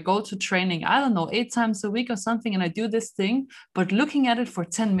do. I go to training, I don't know, 8 times a week or something, and I do this thing. But looking at it for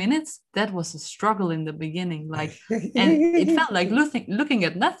 10 minutes, that was a struggle in the beginning. Like, and it felt like looking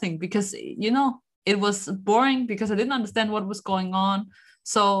at nothing because, it was boring because I didn't understand what was going on.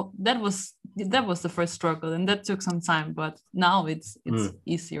 So that was the first struggle, and that took some time. But now it's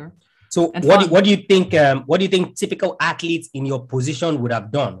easier. So what do you think? What do you think typical athletes in your position would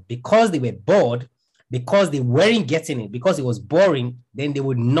have done? Because they were bored, because they weren't getting it, because it was boring, then they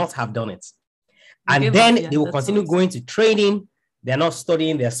would not have done it. And then they will continue going to training. They're not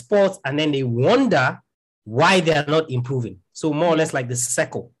studying their sports, and then they wonder why they are not improving. So more or less like the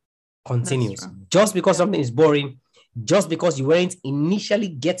cycle continues. Just because something is boring, just because you weren't initially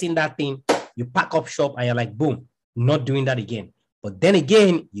getting that thing, you pack up shop and you're like, boom, not doing that again. But then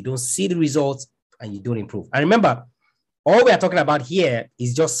again, you don't see the results and you don't improve. And remember, all we are talking about here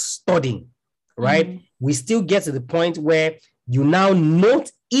is just studying, right? Mm-hmm. We still get to the point where you now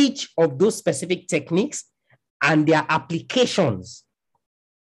note each of those specific techniques and their applications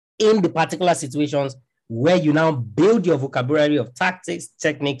in the particular situations where you now build your vocabulary of tactics,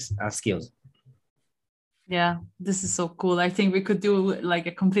 techniques, and skills. Yeah, this is so cool. I think we could do like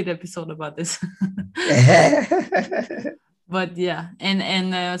a complete episode about this. But yeah,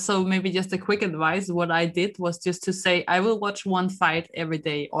 and so maybe just a quick advice. What I did was just to say, I will watch one fight every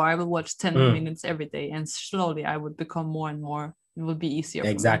day, or I will watch 10 minutes every day. And slowly I would become more and more. It would be easier.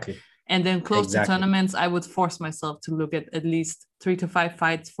 Exactly. And then close to tournaments, I would force myself to look at least 3 to 5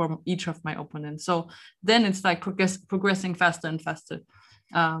 fights from each of my opponents. So then it's like progressing faster and faster.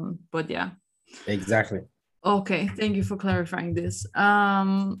 But yeah. Exactly. Okay, thank you for clarifying this.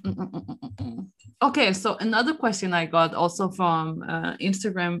 Okay, so another question I got also from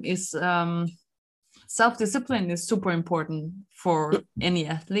Instagram is self-discipline is super important for any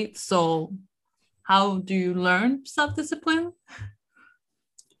athlete. So how do you learn self-discipline?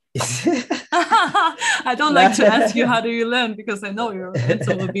 I don't like to ask you how do you learn, because I know your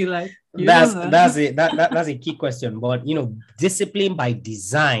answer will be like, that's a key question. But discipline by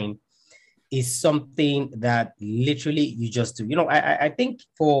design is something that literally you just do. I think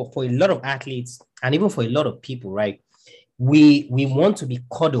for a lot of athletes and even for a lot of people, right, we want to be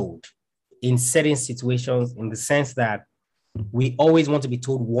coddled in certain situations, in the sense that we always want to be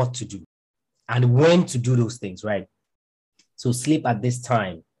told what to do and when to do those things, right? So sleep at this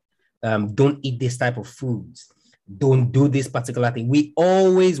time, don't eat this type of foods, don't do this particular thing. We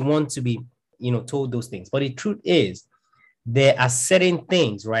always want to be, told those things. But the truth is, there are certain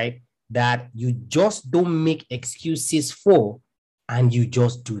things, right, that you just don't make excuses for, and you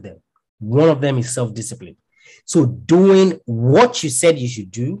just do them. One of them is self-discipline. So doing what you said you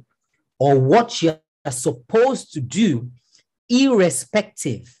should do, or what you are supposed to do,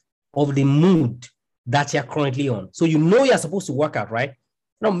 irrespective of the mood that you're currently on. So you're supposed to work out, right?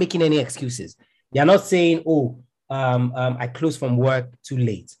 You're not making any excuses. You're not saying, I close from work too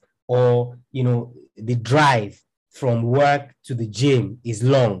late, or, the drive from work to the gym is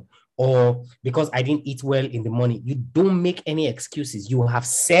long, or because I didn't eat well in the morning. You don't make any excuses. You have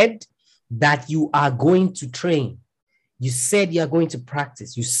said that you are going to train. You said you are going to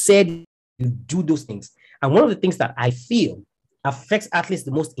practice. You said you do those things. And one of the things that I feel affects athletes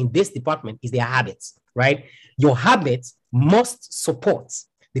the most in this department is their habits, right? Your habits must support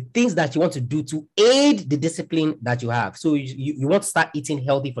the things that you want to do to aid the discipline that you have. So you want to start eating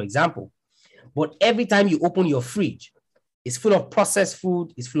healthy, for example, but every time you open your fridge, it's full of processed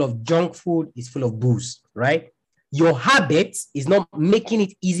food, it's full of junk food, it's full of booze, right? Your habit is not making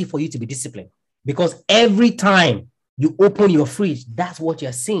it easy for you to be disciplined, because every time you open your fridge, that's what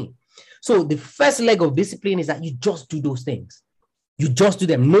you're seeing. So the first leg of discipline is that you just do those things. You just do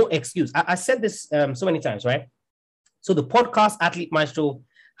them, no excuse. I said this so many times, right? So the podcast Athlete Maestro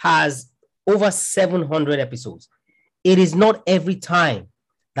has over 700 episodes. It is not every time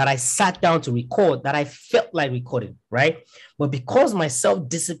that I sat down to record that I felt like recording, right? But because my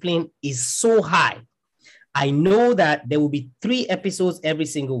self-discipline is so high, I know that there will be 3 episodes every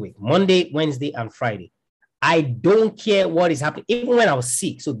single week, Monday, Wednesday, and Friday. I don't care what is happening, even when I was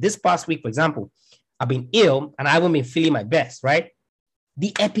sick. So this past week, for example, I've been ill and I haven't been feeling my best, right?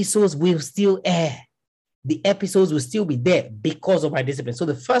 The episodes will still air. The episodes will still be there because of my discipline. So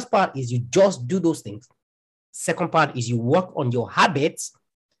the first part is you just do those things. Second part is you work on your habits,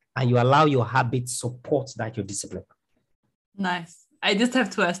 and you allow your habits support that your discipline. Nice. I just have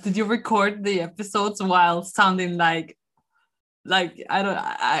to ask, did you record the episodes while sounding like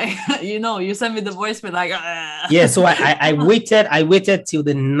you sent me the voice with like Yeah, so I waited till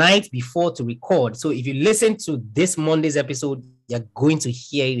the night before to record. So if you listen to this Monday's episode, you're going to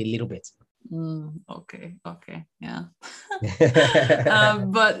hear it a little bit. Okay. Okay. Yeah.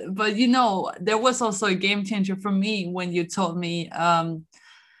 But there was also a game changer for me when you told me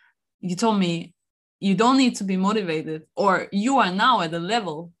you don't need to be motivated, or you are now at a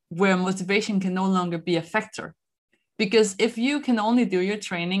level where motivation can no longer be a factor. Because if you can only do your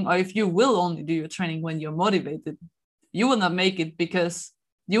training, or if you will only do your training when you're motivated, you will not make it, because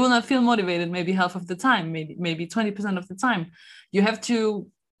you will not feel motivated maybe half of the time, maybe 20% of the time. You have to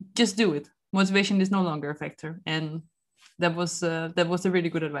just do it. Motivation is no longer a factor. And that was a really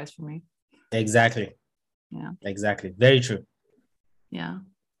good advice for me. Exactly. Yeah. Exactly. Very true. Yeah.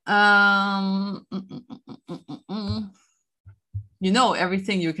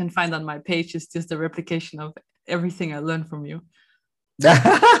 Everything you can find on my page is just a replication of everything I learned from you.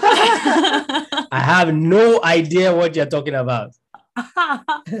 I have no idea what you're talking about.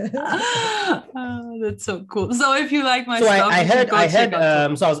 That's so cool. So if you like my So stuff, I you should heard go check out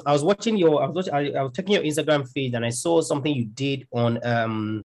Tola. so I was watching I was checking your Instagram feed, and I saw something you did on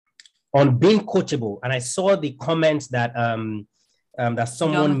being coachable, and I saw the comments that that John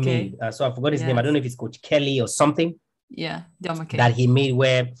someone McKay. made. So I forgot his name. I don't Yes. know if it's Coach Kelly or something Yeah, John McKay. that he made,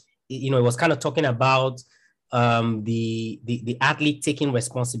 where it was kind of talking about the athlete taking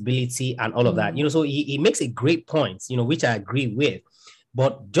responsibility and all of that. So he makes a great point, which I agree with.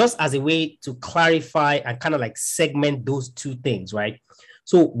 But just as a way to clarify and kind of like segment those two things, right?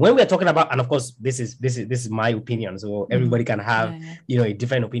 So when we're talking about, and of course, this is my opinion, so everybody can have a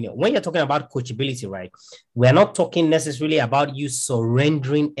different opinion. When you're talking about coachability, right? We're not talking necessarily about you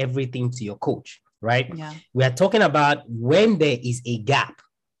surrendering everything to your coach, right? Yeah. We are talking about when there is a gap,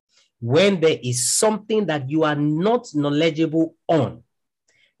 when there is something that you are not knowledgeable on,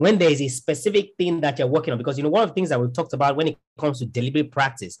 when there is a specific thing that you're working on. Because one of the things that we've talked about when it comes to deliberate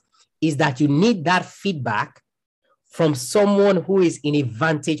practice is that you need that feedback from someone who is in a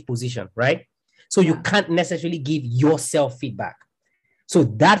vantage position, right? So you can't necessarily give yourself feedback. So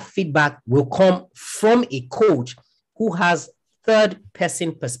that feedback will come from a coach who has third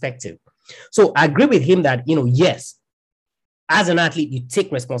person perspective. So I agree with him that, yes, as an athlete, you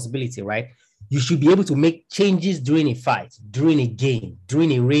take responsibility, right? You should be able to make changes during a fight, during a game,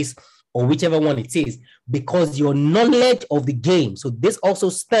 during a race, or whichever one it is, because your knowledge of the game. So this also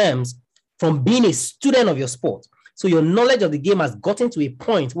stems from being a student of your sport. So your knowledge of the game has gotten to a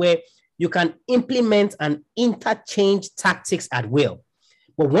point where you can implement and interchange tactics at will.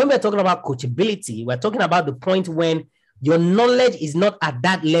 But when we're talking about coachability, we're talking about the point when your knowledge is not at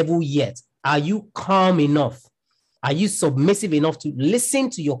that level yet. Are you calm enough? Are you submissive enough to listen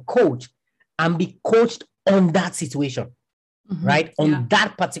to your coach and be coached on that situation, right? On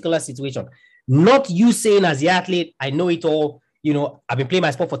that particular situation. Not you saying as the athlete, I know it all, I've been playing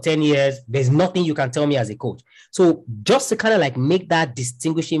my sport for 10 years. There's nothing you can tell me as a coach. So just to kind of like make that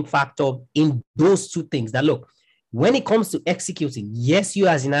distinguishing factor in those two things, that look, when it comes to executing, yes, you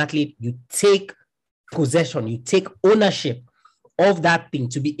as an athlete, you take possession, you take ownership of that thing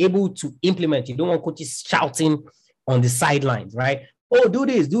to be able to implement. You don't want coaches shouting on the sidelines, right? Oh, do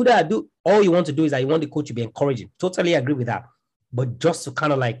this, do that, do. All you want to do is that you want the coach to be encouraging. Totally agree with that. But just to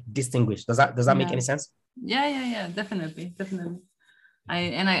kind of like distinguish, does that make any sense? Yeah, definitely.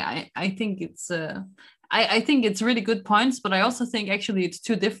 I think it's I think it's really good points, but I also think actually it's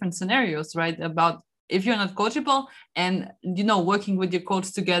two different scenarios, right? About if you're not coachable and working with your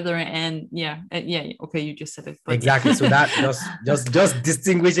coach together, and okay, you just said it, but exactly. So that just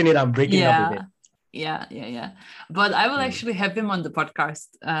distinguishing it and breaking up with it. Yeah. But I will actually have him on the podcast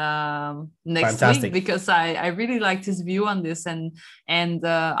next Fantastic. week, because I really liked his view on this, and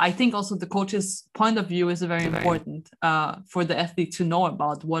I think also the coach's point of view is very important for the athlete to know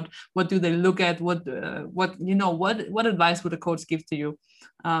about. What do they look at? What advice would a coach give to you?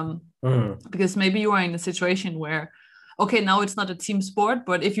 Because maybe you are in a situation where, okay, now it's not a team sport,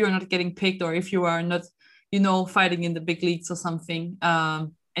 but if you're not getting picked, or if you are not, fighting in the big leagues or something,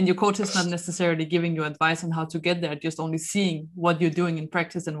 and your coach is not necessarily giving you advice on how to get there, just only seeing what you're doing in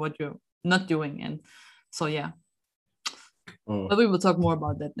practice and what you're not doing. And so, but we will talk more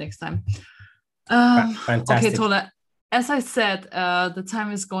about that next time. Fantastic. Okay, Tola, as I said, the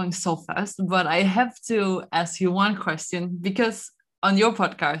time is going so fast, but I have to ask you one question, because on your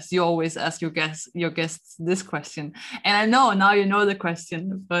podcast, you always ask your guests this question. And I know now you know the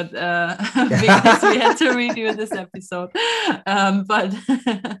question, but because we had to redo this episode.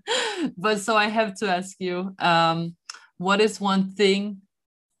 But so I have to ask you, what is one thing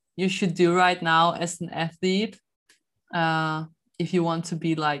you should do right now as an athlete if you want to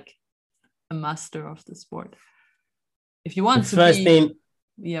be like a master of the sport? If you want to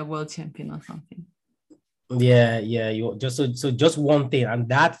be world champion or something. Yeah. You just so just one thing, and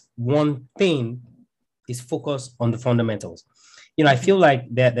that one thing is focused on the fundamentals. I Mhm. feel like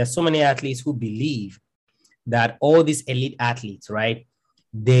there's so many athletes who believe that all these elite athletes, right?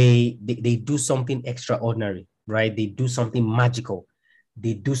 They do something extraordinary, right? They do something magical.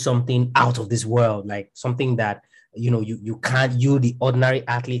 They do something out of this world, like something that you can't, the ordinary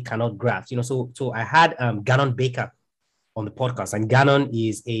athlete cannot grasp. So I had Gannon Baker on the podcast, and Gannon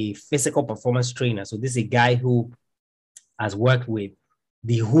is a physical performance trainer. So this is a guy who has worked with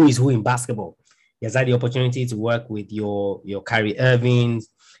the who is who in basketball. He has had the opportunity to work with your Kyrie Irvings,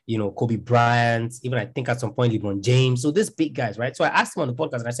 Kobe Bryant, even I think at some point LeBron James. So these big guys, right? So I asked him on the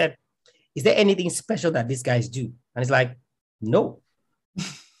podcast and I said, "Is there anything special that these guys do?" And he's like, "No,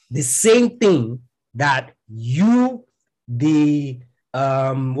 the same thing that the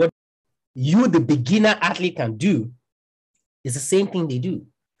what the beginner athlete can do is the same thing they do.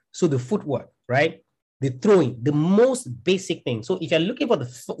 So the footwork, right? The throwing, the most basic thing. So if you're looking for the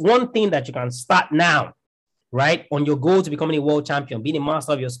one thing that you can start now, right, on your goal to becoming a world champion, being a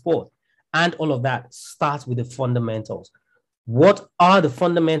master of your sport, and all of that starts with the fundamentals. What are the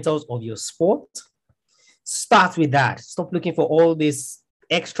fundamentals of your sport? Start with that. Stop looking for all these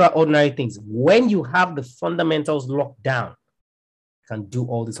extraordinary things. When you have the fundamentals locked down, you can do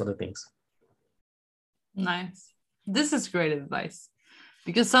all these other things. Nice. This is great advice.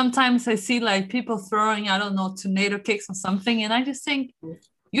 Because sometimes I see like people throwing, I don't know, tornado kicks or something. And I just think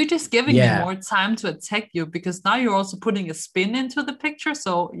you're just giving him Yeah, more time to attack you, because now you're also putting a spin into the picture.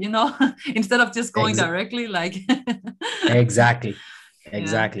 So, instead of just going ex- directly, like, exactly. yeah,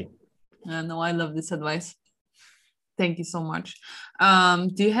 Exactly. no, I love this advice. Thank you so much.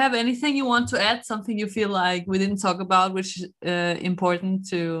 Do you have anything you want to add? Something you feel like we didn't talk about, which is important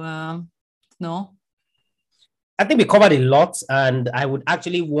to know? I think we covered a lot, and I would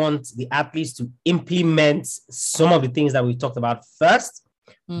actually want the athletes to implement some of the things that we talked about first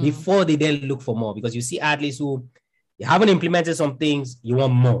Mm, before they then look for more. Because you see athletes who you haven't implemented some things, you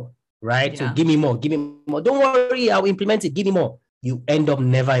want more, right? So yeah. give me more, give me more. Don't worry, I'll implement it. Give me more. You end up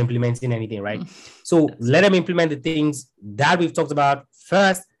never implementing anything, right? So That's let them implement the things that we've talked about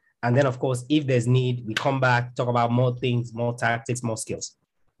first, and then of course, if there's need, we come back, talk about more things, more tactics, more skills.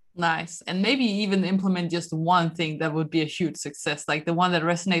 nice. And maybe even implement just one thing that would be a huge success, like the one that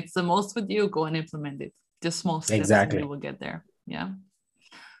resonates the most with you, go and implement it. Just small steps and you Exactly. will get there. Yeah.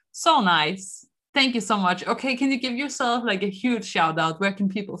 So nice. Thank you so much. Okay, can you give yourself like a huge shout out? Where can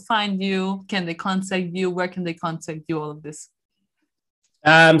people find you? Can they contact you? Where can they contact you? All of this.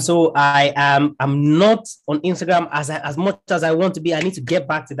 So I'm not on Instagram as much as I want to be. I need to get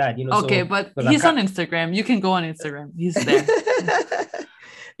back to that, Okay, so but because I he's on can't. Instagram. You can go on Instagram. He's there.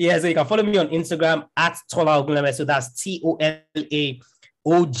 Yeah, so you can follow me on Instagram at Tola Ogunleve. So that's TOLAOGUNLEWE.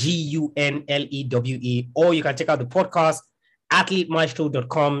 Or you can check out the podcast,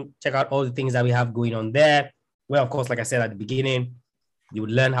 athletemaestro.com. Check out all the things that we have going on there. Well, of course, like I said at the beginning, you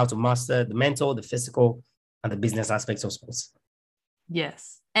would learn how to master the mental, the physical, and the business aspects of sports.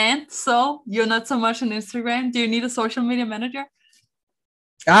 Yes. And so you're not so much on Instagram. Do you need a social media manager?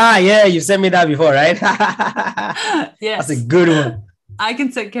 Ah, yeah, you sent me that before, right? That's a Yes. good one. I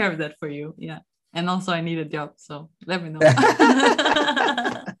can take care of that for you. Yeah. And also I need a job, so let me know.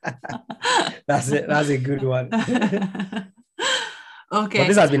 That's it. That's a good one. But this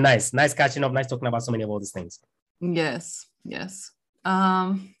Okay. has been nice. Nice catching up. Nice talking about so many of all these things. Yes. Yes.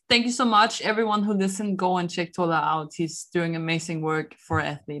 Thank you so much. Everyone who listened, go and check Tola out. He's doing amazing work for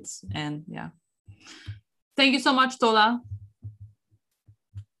athletes. And yeah. Thank you so much, Tola.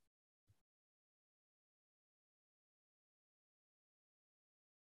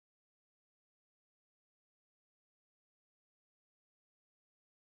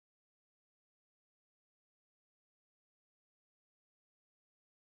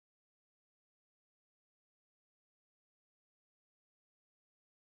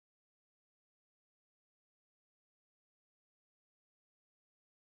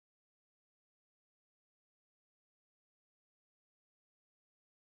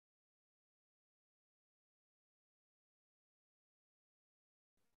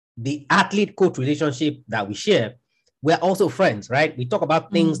 The athlete coach relationship that we share, we're also friends, right? We talk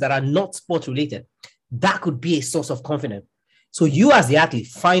about things Mm. that are not sport related. That could be a source of confidence. So you as the athlete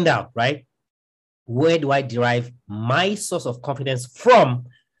find out, right? Where do I derive my source of confidence from?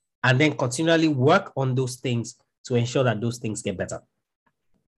 And then continually work on those things to ensure that those things get better.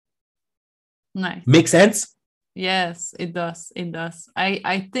 Nice. Make sense? Yes, it does. It does.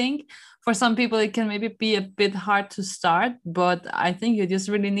 I think for some people it can maybe be a bit hard to start, but I think you just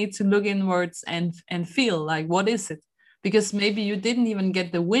really need to look inwards and feel like what is it? because maybe you didn't even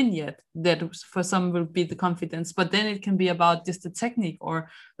get the win yet. That for some will be the confidence, but then it can be about just the technique or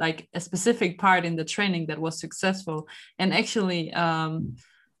like a specific part in the training that was successful. And actually,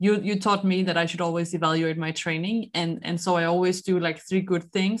 you taught me that I should always evaluate my training, and so I always do like three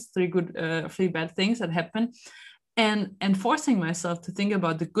good things, three bad things that happen, and forcing myself to think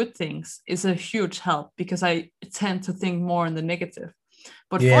about the good things is a huge help because I tend to think more on the negative.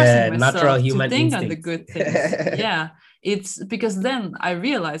 But forcing Yeah, natural myself to human think on the instinct. good things, yeah, it's because then I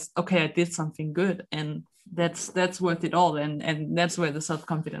realized, okay, I did something good, and that's worth it all, and that's where the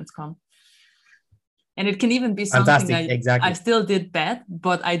self-confidence comes. And it can even be something Fantastic. I Exactly. still did bad,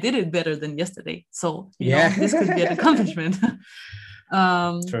 but I did it better than yesterday, so Yeah. this could be an accomplishment.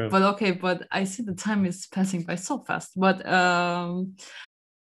 True. But okay, but I see the time is passing by so fast. But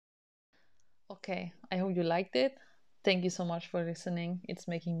okay, I hope you liked it. Thank you so much for listening. It's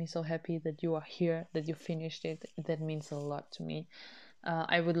making me so happy that you are here, that you finished it. That means a lot to me.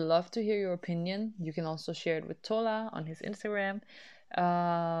 I would love to hear your opinion. You can also share it with Tola on his Instagram.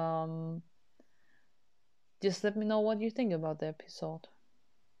 Um, just let me know what you think about the episode.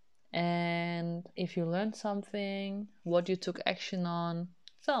 And if you learned something, what you took action on,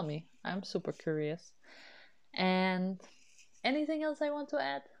 tell me. I'm super curious. And anything else I want to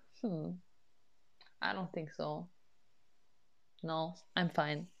add? I don't think so. No, I'm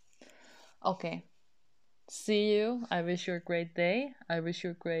fine. Okay. See you. I wish you a great day. I wish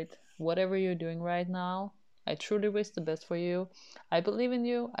you a great whatever you're doing right now. I truly wish the best for you. I believe in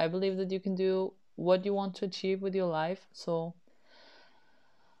you. I believe that you can do what you want to achieve with your life. So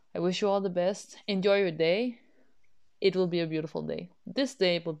I wish you all the best. Enjoy your day. It will be a beautiful day. This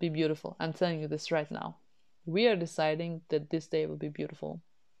day will be beautiful. I'm telling you this right now. We are deciding that this day will be beautiful.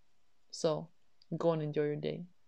 So go and enjoy your day.